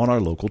Elise, on our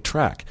local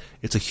track.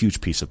 It's a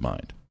huge peace of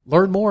mind.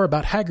 Learn more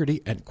about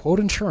Hagerty and quote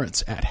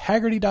insurance at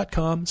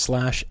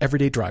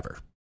hagerty.com/everydaydriver.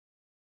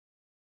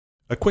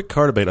 A quick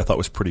car debate I thought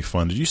was pretty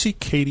fun. Did you see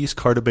Katie's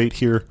car debate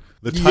here?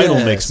 The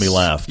title makes me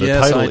laugh. The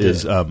title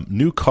is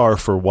New Car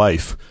for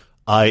Wife.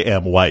 I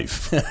am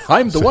wife.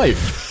 I'm the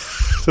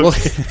wife. So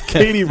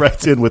Katie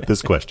writes in with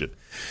this question.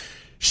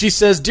 She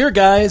says, "Dear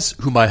guys,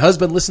 who my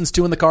husband listens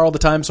to in the car all the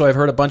time, so I've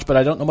heard a bunch, but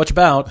I don't know much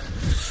about."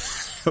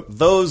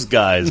 Those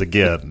guys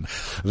again.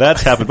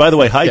 That's happened. By the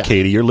way, hi,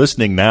 Katie. You're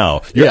listening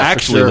now. You're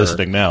actually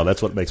listening now.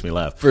 That's what makes me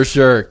laugh. For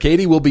sure.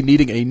 Katie will be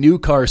needing a new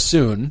car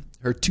soon.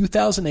 Her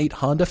 2008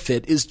 Honda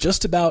Fit is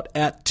just about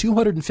at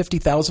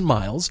 250,000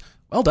 miles.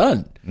 Well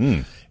done.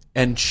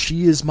 And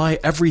she is my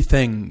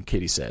everything,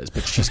 Katie says,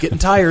 but she's getting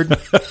tired.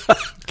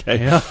 Okay.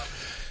 Yeah.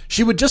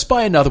 She would just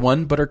buy another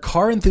one, but her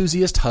car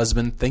enthusiast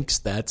husband thinks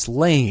that's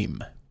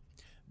lame.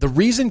 The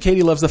reason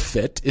Katie loves the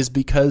Fit is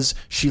because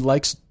she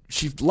likens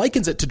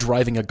it to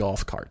driving a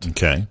golf cart.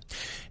 Okay.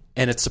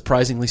 And it's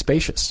surprisingly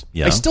spacious.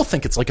 Yeah. I still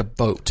think it's like a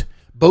boat.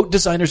 Boat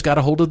designers got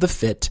a hold of the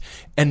Fit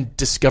and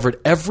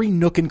discovered every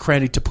nook and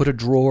cranny to put a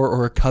drawer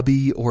or a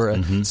cubby or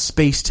a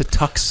space to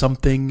tuck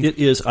something. It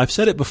is. I've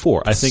said it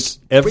before. I think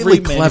every really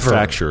clever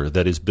manufacturer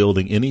that is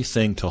building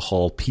anything to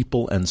haul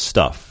people and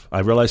stuff,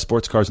 I realize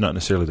sports cars not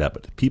necessarily that,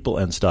 but people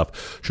and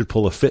stuff should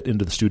pull a Fit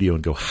into the studio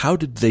and go, how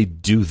did they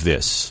do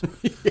this?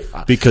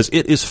 Because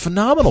it is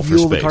phenomenal for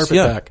space. The carpet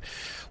back.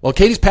 Well,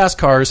 Katie's past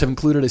cars have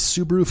included a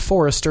Subaru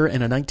Forester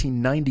and a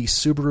 1990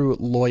 Subaru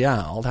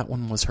Loyale. That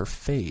one was her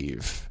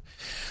fave.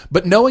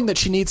 But knowing that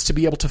she needs to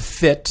be able to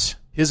fit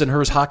his and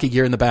hers hockey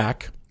gear in the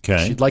back,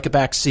 she'd like a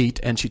back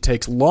seat, and she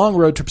takes long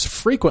road trips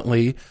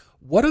frequently,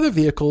 what other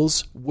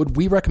vehicles would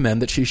we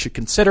recommend that she should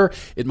consider?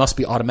 It must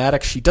be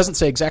automatic. She doesn't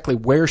say exactly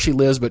where she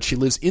lives, but she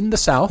lives in the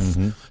South,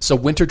 so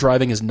winter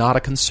driving is not a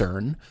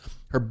concern.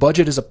 Her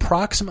budget is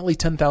approximately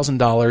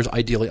 $10,000,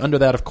 ideally under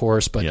that, of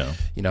course, but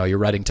you're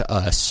writing to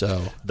us, so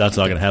that's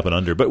not going to happen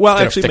under. But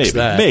actually,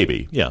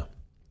 maybe, yeah.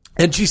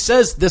 And she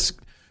says this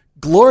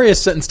glorious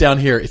sentence down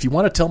here: "If you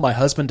want to tell my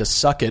husband to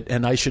suck it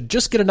and I should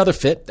just get another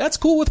Fit, that's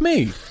cool with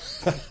me."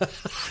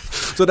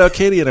 So now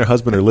Katie and her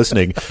husband are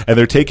listening, and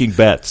they're taking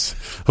bets.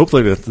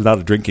 Hopefully it's not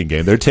a drinking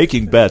game. They're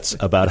taking bets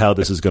about how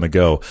this is going to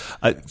go.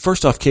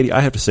 First off, Katie, I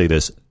have to say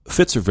this.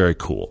 Fits are very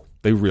cool.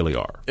 They really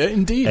are.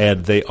 Indeed.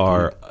 And they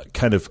are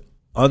kind of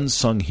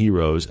unsung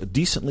heroes,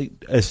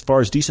 as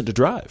far as decent to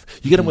drive.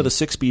 You get them with a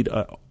 6-speed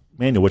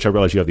manual, which I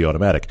realize you have the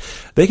automatic.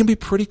 They can be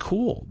pretty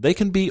cool. They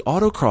can be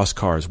autocross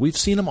cars. We've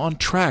seen them on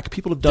track.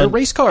 People have done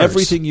race cars.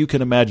 Everything you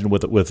can imagine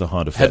with a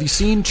Honda Fit. Have you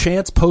seen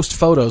Chance post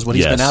photos when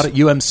he's been out at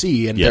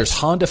UMC and there's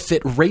Honda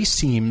Fit race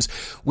teams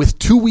with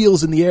 2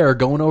 wheels in the air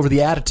going over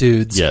the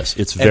attitudes? Yes,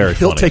 it's very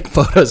he'll funny. take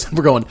photos and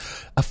we're going,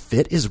 a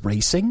Fit is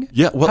racing?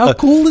 Yeah, well, how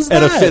cool is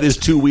that? And a Fit is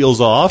 2 wheels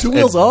off. 2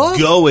 wheels off?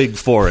 Going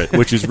for it,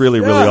 which is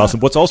really, really awesome.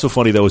 What's also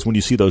funny, though, is when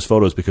you see those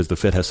photos, because the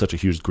Fit has such a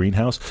huge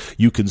greenhouse,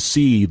 you can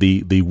see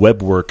the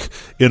webwork,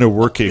 inner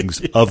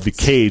workings of the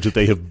cage that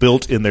they have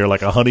built in there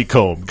like a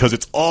honeycomb, because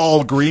it's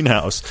all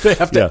greenhouse. They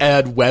have to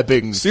add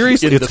webbing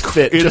Seriously, in the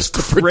Fit. It's just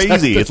to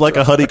crazy. It's like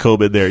a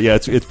honeycomb in there. Yeah,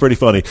 it's pretty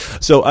funny.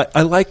 So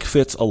I like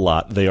Fits a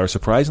lot. They are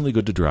surprisingly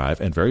good to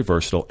drive and very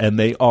versatile, and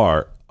they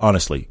are,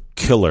 honestly,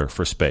 killer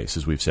for space,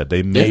 as we've said.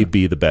 They may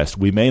be the best.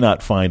 We may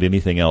not find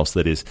anything else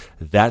that is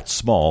that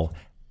small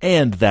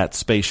and that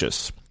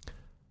spacious.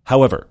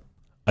 However,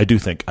 I do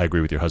think, I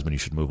agree with your husband, you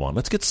should move on.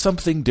 Let's get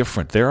something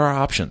different. There are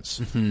options.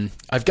 Mm-hmm.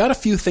 I've got a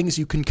few things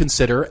you can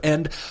consider,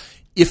 and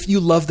if you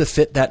love the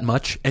Fit that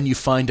much and you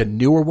find a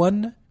newer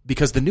one,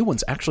 because the new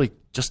ones actually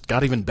just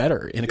got even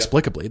better,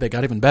 inexplicably. They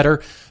got even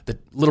better. The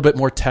little bit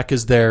more tech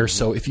is there.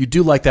 So if you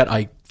do like that,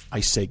 I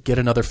say get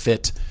another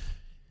Fit.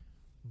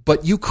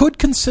 But you could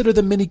consider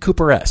the Mini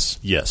Cooper S.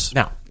 Yes.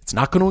 Now, it's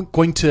not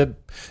going to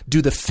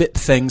do the Fit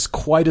things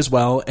quite as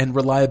well, and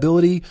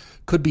reliability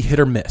could be hit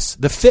or miss.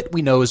 The Fit,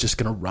 we know, is just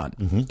going to run.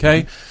 Mm-hmm.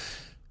 Okay?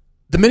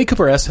 The Mini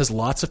Cooper S has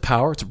lots of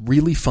power. It's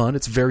really fun.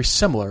 It's very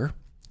similar.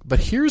 But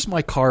here's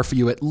my car for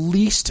you, at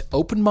least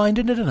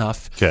open-minded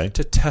enough to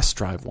test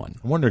drive one.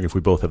 I'm wondering if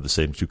we both have the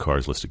same 2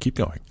 cars listed. Keep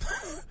going.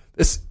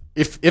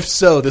 If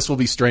so, this will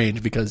be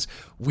strange because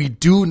we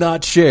do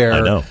not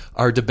share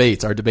our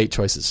debate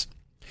choices.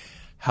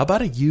 How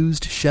about a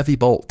used Chevy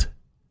Bolt?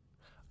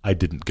 I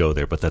didn't go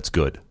there, but that's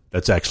good.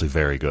 That's actually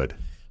very good.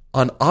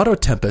 On Auto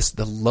Tempest,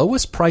 the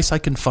lowest price I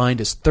can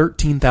find is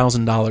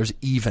 $13,000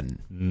 even.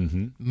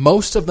 Mm-hmm.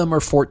 Most of them are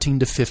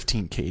 $14,000 to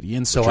 $15,000, Katie,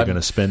 and so you're going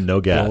to spend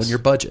no gas. Blowing your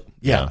budget.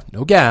 Yeah,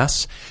 no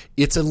gas.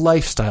 It's a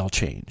lifestyle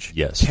change.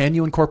 Yes. Can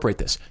you incorporate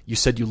this? You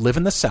said you live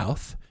in the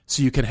South,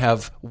 so you can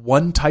have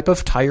one type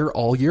of tire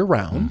all year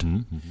round.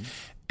 Mm-hmm, mm-hmm.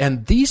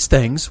 And these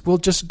things will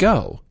just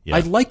go. Yeah. I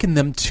liken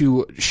them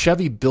to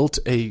Chevy built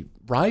a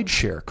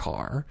rideshare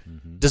car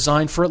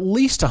designed for at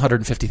least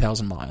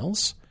 150,000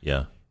 miles.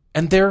 Yeah.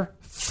 And they're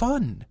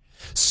fun.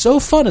 So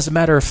fun, as a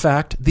matter of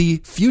fact, the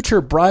future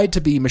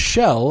bride-to-be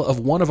Michelle of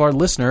one of our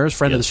listeners,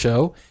 friend of the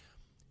show,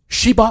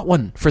 she bought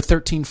one for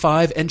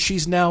 $13,500, and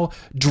she's now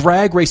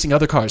drag racing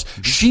other cars.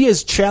 Mm-hmm. She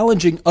is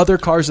challenging other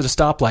cars at a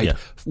stoplight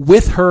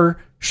with her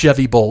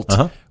Chevy Bolt,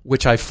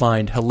 which I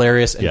find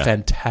hilarious and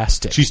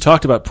fantastic. She's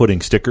talked about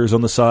putting stickers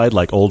on the side,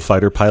 like old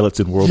fighter pilots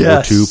in World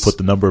War II put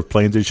the number of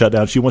planes they shut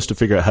down. She wants to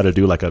figure out how to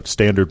do like a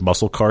standard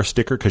muscle car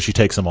sticker because she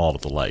takes them all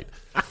at the light.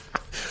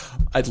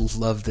 I'd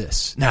love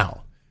this.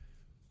 Now,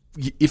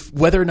 if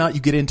whether or not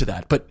you get into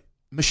that, but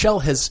Michelle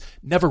has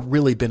never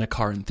really been a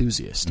car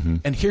enthusiast. Mm-hmm.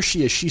 And here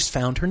she is. She's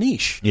found her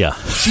niche. Yeah.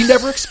 She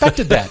never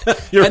expected that.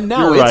 And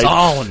now it's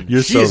on.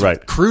 You're so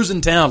right. Cruising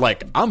town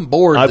like, I'm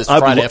bored this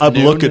Friday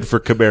afternoon. I'm looking for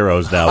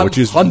Camaros now, which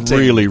is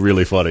really,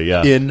 really funny.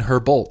 Yeah. In her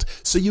Bolt.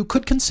 So you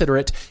could consider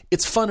it.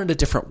 It's fun in a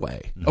different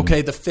way. Mm-hmm.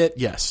 Okay, the Fit,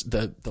 yes.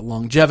 The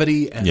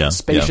longevity and the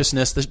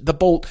spaciousness. The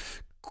Bolt,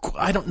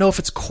 I don't know if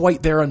it's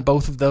quite there on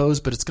both of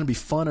those, but it's going to be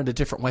fun in a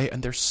different way,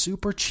 and they're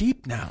super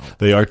cheap now.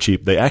 They are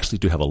cheap. They actually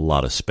do have a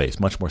lot of space,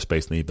 much more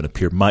space than even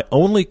appear. My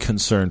only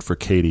concern for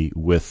Katie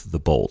with the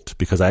Bolt,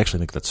 because I actually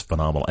think that's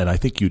phenomenal, and I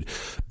think you'd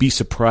be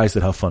surprised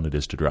at how fun it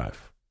is to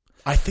drive.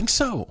 I think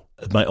so.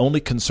 My only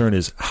concern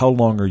is how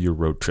long are your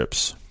road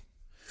trips?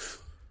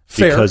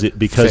 Fair. Because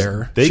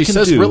they she can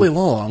says do really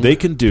long. They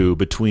can do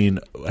between,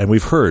 and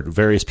we've heard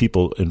various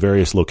people in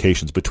various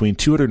locations, between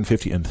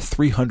 250 and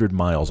 300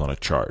 miles on a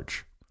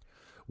charge,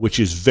 which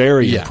is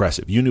very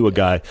impressive. You knew a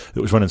guy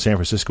that was running San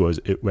Francisco as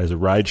a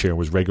rideshare and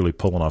was regularly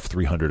pulling off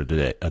 300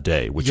 a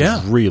day, which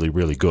is really,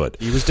 really good.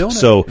 He was doing it.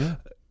 So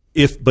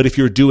if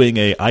you're doing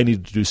I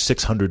need to do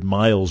 600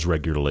 miles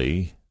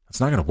regularly, it's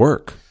not going to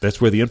work.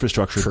 That's where the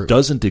infrastructure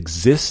doesn't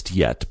exist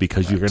yet,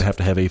 because you're going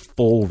to have a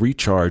full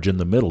recharge in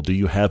the middle. Do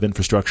you have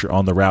infrastructure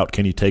on the route?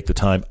 Can you take the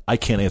time? I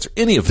can't answer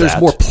any of that.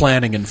 There's more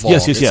planning involved.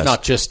 Yes. It's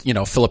not just,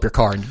 fill up your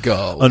car and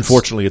go.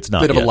 Unfortunately, it's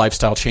not. Bit of a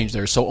lifestyle change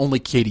there. So only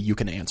Katie, you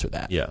can answer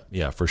that.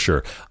 Yeah, for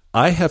sure.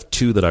 I have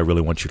 2 that I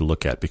really want you to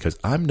look at, because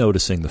I'm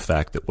noticing the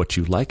fact that what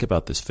you like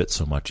about this Fit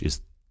so much is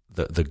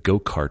the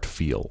go-kart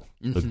feel,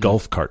 the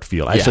golf cart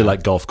feel. I actually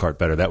like golf cart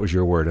better. That was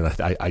your word, and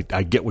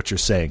I get what you're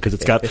saying, because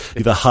it's got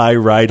the high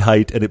ride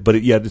height, but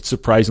it's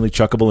surprisingly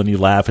chuckable, and you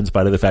laugh in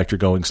spite of the fact you're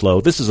going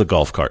slow. This is a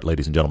golf cart,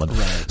 ladies and gentlemen.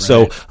 Right.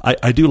 So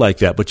I do like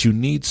that, but you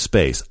need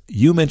space.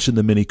 You mentioned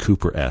the Mini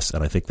Cooper S,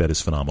 and I think that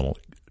is phenomenal.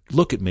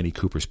 look at Mini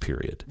Coopers,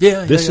 period.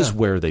 This is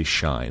where they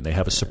shine. They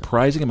have a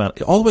surprising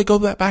amount. All the way go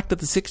back to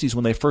the 60s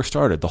when they first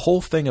started. The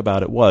whole thing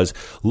about it was,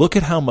 look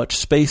at how much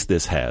space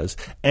this has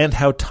and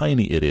how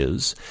tiny it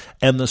is.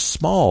 And the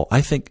small,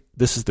 I think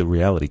this is the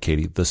reality,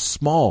 Katie. The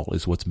small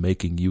is what's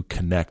making you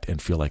connect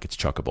and feel like it's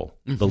chuckable.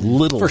 Mm-hmm. The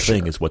little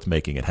thing is what's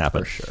making it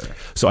happen. For sure.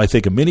 So I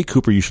think a Mini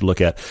Cooper you should look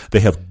at.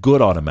 They have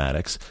good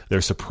automatics. They're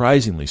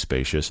surprisingly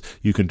spacious.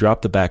 You can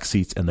drop the back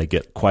seats and they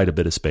get quite a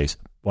bit of space.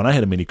 When I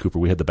had a Mini Cooper,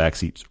 we had the back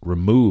seats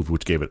removed,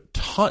 which gave it a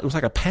ton. It was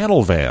like a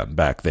panel van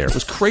back there. It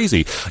was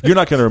crazy. You're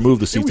not going to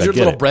remove the seats. It was your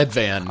little bread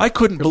van. I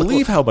couldn't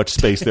believe how much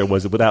space there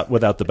was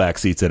without the back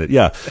seats in it.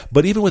 Yeah,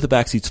 but even with the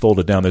back seats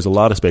folded down, there's a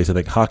lot of space. I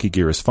think hockey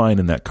gear is fine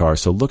in that car.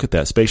 So look at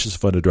that. Spacious,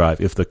 fun to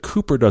drive. If the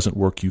Cooper doesn't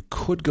work, you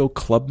could go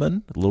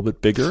Clubman, a little bit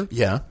bigger.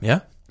 Yeah.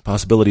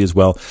 Possibility as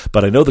well.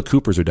 But I know the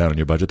Coopers are down on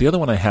your budget. The other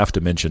one I have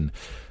to mention,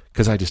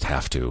 because I just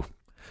have to,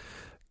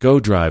 go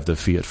drive the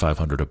Fiat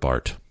 500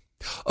 Abarth.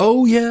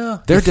 Oh,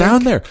 yeah. They're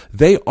down there.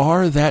 They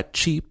are that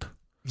cheap.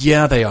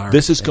 Yeah, they are.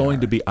 This is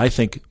going to be, I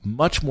think,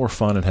 much more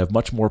fun and have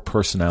much more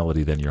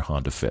personality than your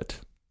Honda Fit.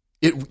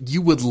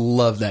 You would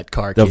love that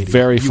car, Katie. A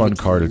very fun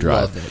car to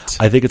drive. It.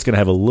 I think it's going to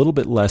have a little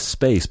bit less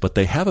space, but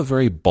they have a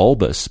very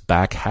bulbous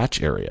back hatch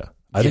area.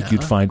 I think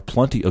you'd find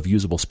plenty of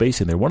usable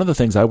space in there. One of the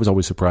things I was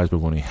always surprised by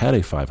when we had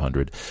a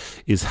 500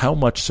 is how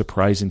much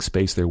surprising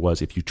space there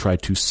was if you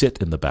tried to sit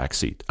in the back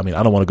seat. I mean,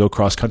 I don't want to go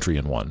cross country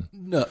in one.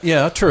 No,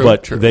 yeah, true.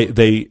 But true.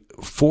 they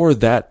for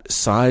that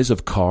size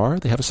of car,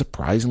 they have a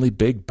surprisingly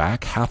big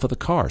back half of the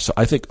car. So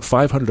I think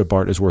 500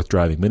 Abarth is worth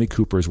driving. Mini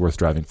Cooper is worth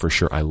driving for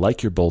sure. I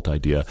like your Bolt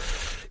idea.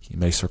 You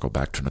may circle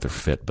back to another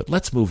Fit, but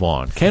let's move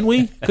on. Can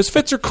we? Because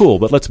Fits are cool,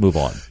 but let's move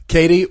on.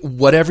 Katie,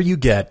 whatever you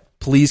get,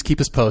 please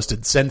keep us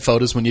posted. Send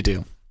photos when you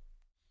do.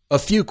 A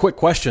few quick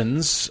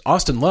questions.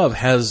 Austin Love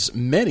has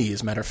many,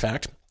 as a matter of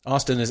fact.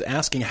 Austin is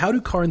asking, how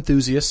do car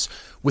enthusiasts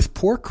with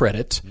poor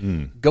credit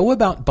go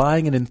about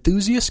buying an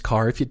enthusiast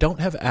car if you don't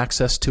have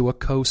access to a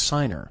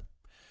co-signer?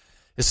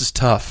 This is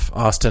tough,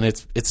 Austin.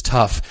 It's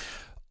tough.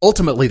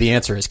 Ultimately, the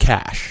answer is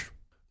cash.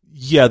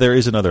 Yeah, there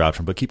is another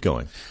option, but keep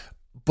going.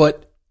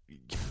 But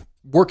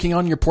working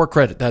on your poor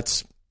credit,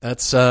 that's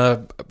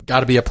got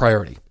to be a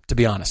priority, to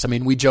be honest. I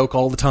mean, we joke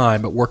all the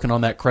time, but working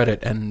on that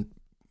credit and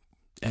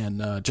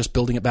just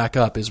building it back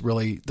up is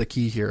really the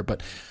key here.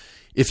 But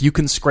if you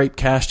can scrape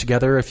cash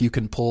together, if you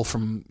can pull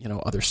from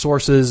other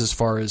sources, as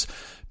far as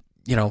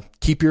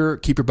keep your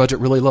budget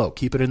really low,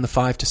 keep it in the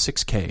 $5,000 to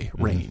 $6,000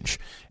 range,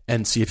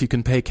 and see if you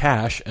can pay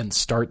cash and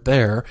start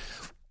there.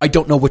 I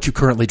don't know what you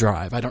currently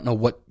drive. I don't know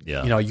what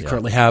you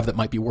currently have that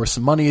might be worth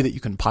some money that you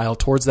can pile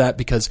towards that.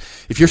 Because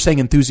if you're saying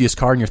enthusiast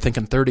car and you're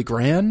thinking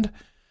 $30,000,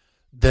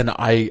 then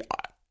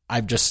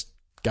I've just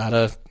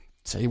gotta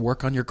say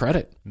work on your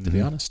credit. To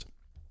be honest.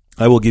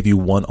 I will give you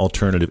one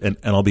alternative, and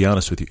I'll be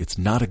honest with you, it's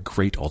not a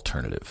great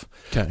alternative,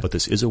 but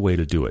this is a way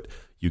to do it.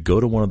 You go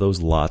to one of those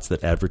lots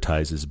that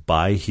advertises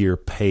buy here,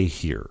 pay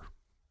here.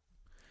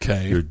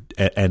 Okay.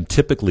 And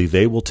typically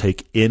they will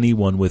take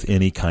anyone with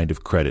any kind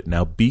of credit.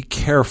 Now be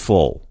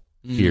careful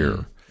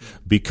here,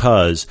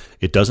 because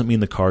it doesn't mean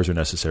the cars are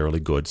necessarily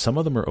good. Some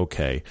of them are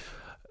okay,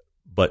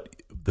 but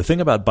the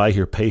thing about buy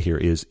here, pay here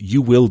is you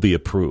will be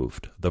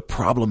approved. The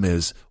problem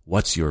is,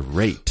 what's your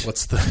rate?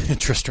 What's the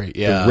interest rate?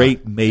 Yeah. The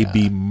rate may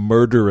be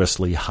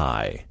murderously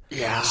high.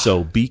 Yeah.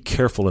 So be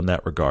careful in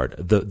that regard.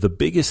 The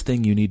biggest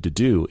thing you need to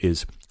do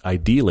is,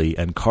 ideally,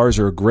 and cars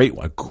are a great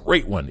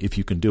one if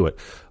you can do it,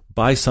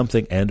 buy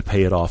something and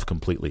pay it off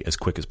completely as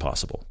quick as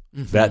possible.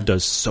 That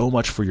does so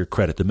much for your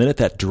credit. The minute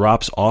that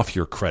drops off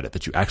your credit,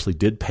 that you actually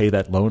did pay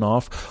that loan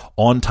off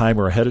on time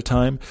or ahead of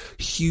time,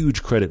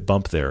 huge credit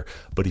bump there.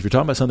 But if you're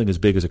talking about something as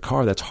big as a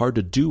car, that's hard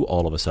to do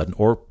all of a sudden,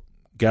 or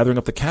gathering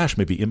up the cash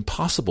may be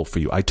impossible for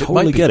you. I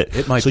totally get it.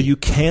 It might so be. You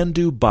can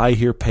do buy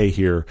here, pay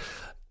here.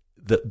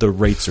 The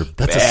rates are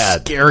That's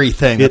bad. A scary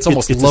thing. That's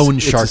almost loan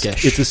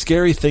sharkish. It's a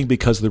scary thing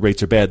because the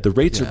rates are bad. The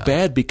rates are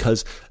bad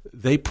because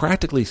they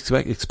practically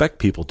expect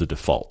people to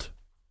default.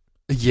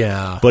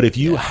 Yeah. But if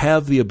you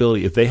have the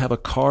ability, if they have a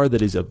car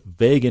that is of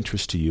vague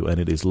interest to you and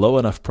it is low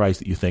enough price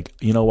that you think,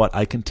 you know what,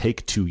 I can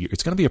take 2 years.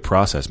 It's going to be a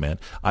process, man.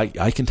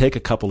 I can take a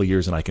couple of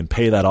years and I can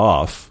pay that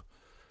off.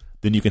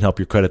 Then you can help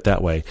your credit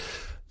that way.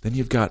 Then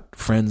you've got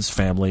friends,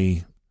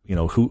 family,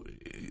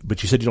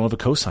 but you said you don't have a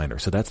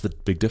cosigner, so that's the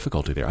big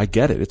difficulty there. I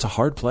get it. It's a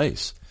hard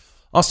place.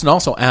 Austin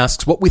also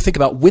asks what we think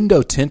about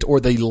window tint or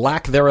the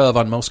lack thereof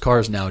on most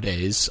cars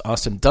nowadays.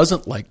 Austin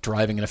doesn't like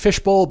driving in a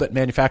fishbowl, but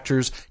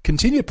manufacturers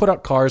continue to put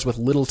out cars with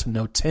little to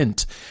no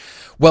tint.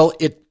 Well,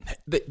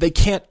 they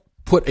can't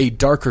put a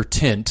darker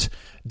tint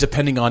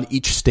depending on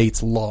each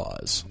state's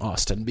laws,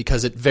 Austin,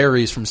 because it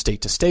varies from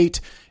state to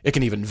state. It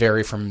can even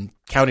vary from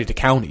county to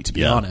county, to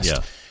be honest.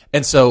 Yeah.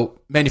 And so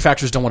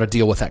manufacturers don't want to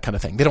deal with that kind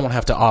of thing. They don't want to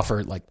have to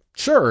offer, like,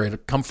 sure, it'll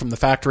come from the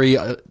factory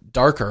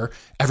darker.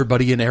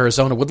 Everybody in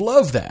Arizona would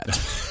love that.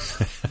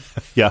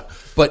 Yeah.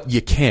 But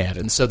you can't.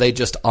 And so they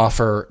just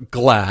offer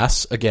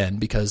glass, again,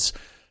 because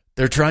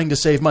they're trying to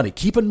save money.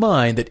 Keep in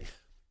mind that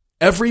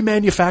every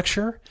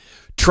manufacturer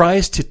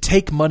tries to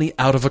take money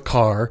out of a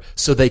car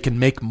so they can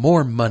make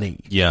more money.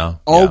 Yeah.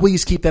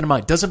 Always keep that in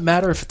mind. Doesn't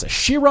matter if it's a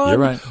Chiron You're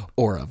right.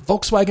 or a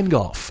Volkswagen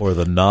Golf. Or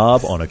the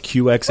knob on a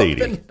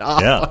QX80.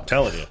 Yeah, I'm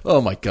telling you.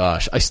 Oh my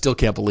gosh. I still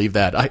can't believe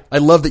that. I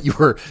love that you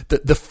were,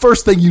 the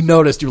first thing you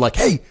noticed, you were like,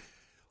 hey,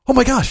 oh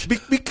my gosh.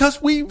 Because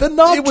the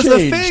knob it was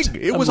changed. a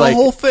thing. It I'm was like, a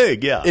whole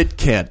thing, yeah. It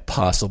can't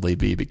possibly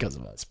be because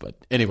of us. But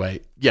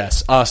anyway,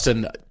 yes,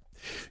 Austin,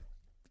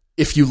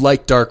 if you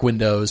like dark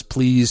windows,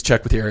 please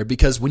check with your area,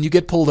 because when you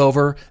get pulled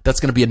over, that's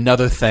going to be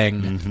another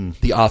thing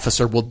the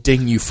officer will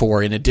ding you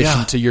for in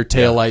addition to your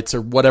taillights or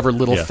whatever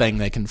little thing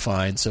they can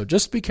find. So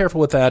just be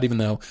careful with that, even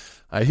though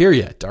I hear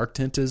you. Dark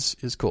tint is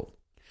cool.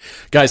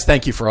 Guys,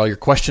 thank you for all your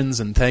questions,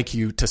 and thank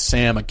you to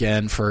Sam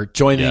again for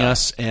joining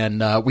us.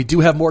 And we do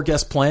have more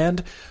guests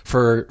planned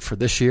for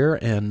this year,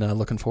 and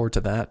looking forward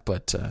to that.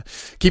 But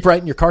keep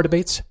writing your car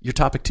debates, your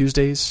Topic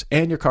Tuesdays,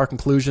 and your car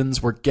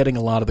conclusions. We're getting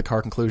a lot of the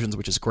car conclusions,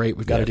 which is great.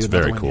 We've got to do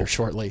another one here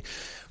shortly.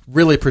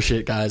 Really appreciate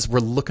it, guys.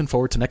 We're looking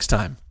forward to next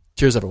time.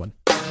 Cheers, everyone.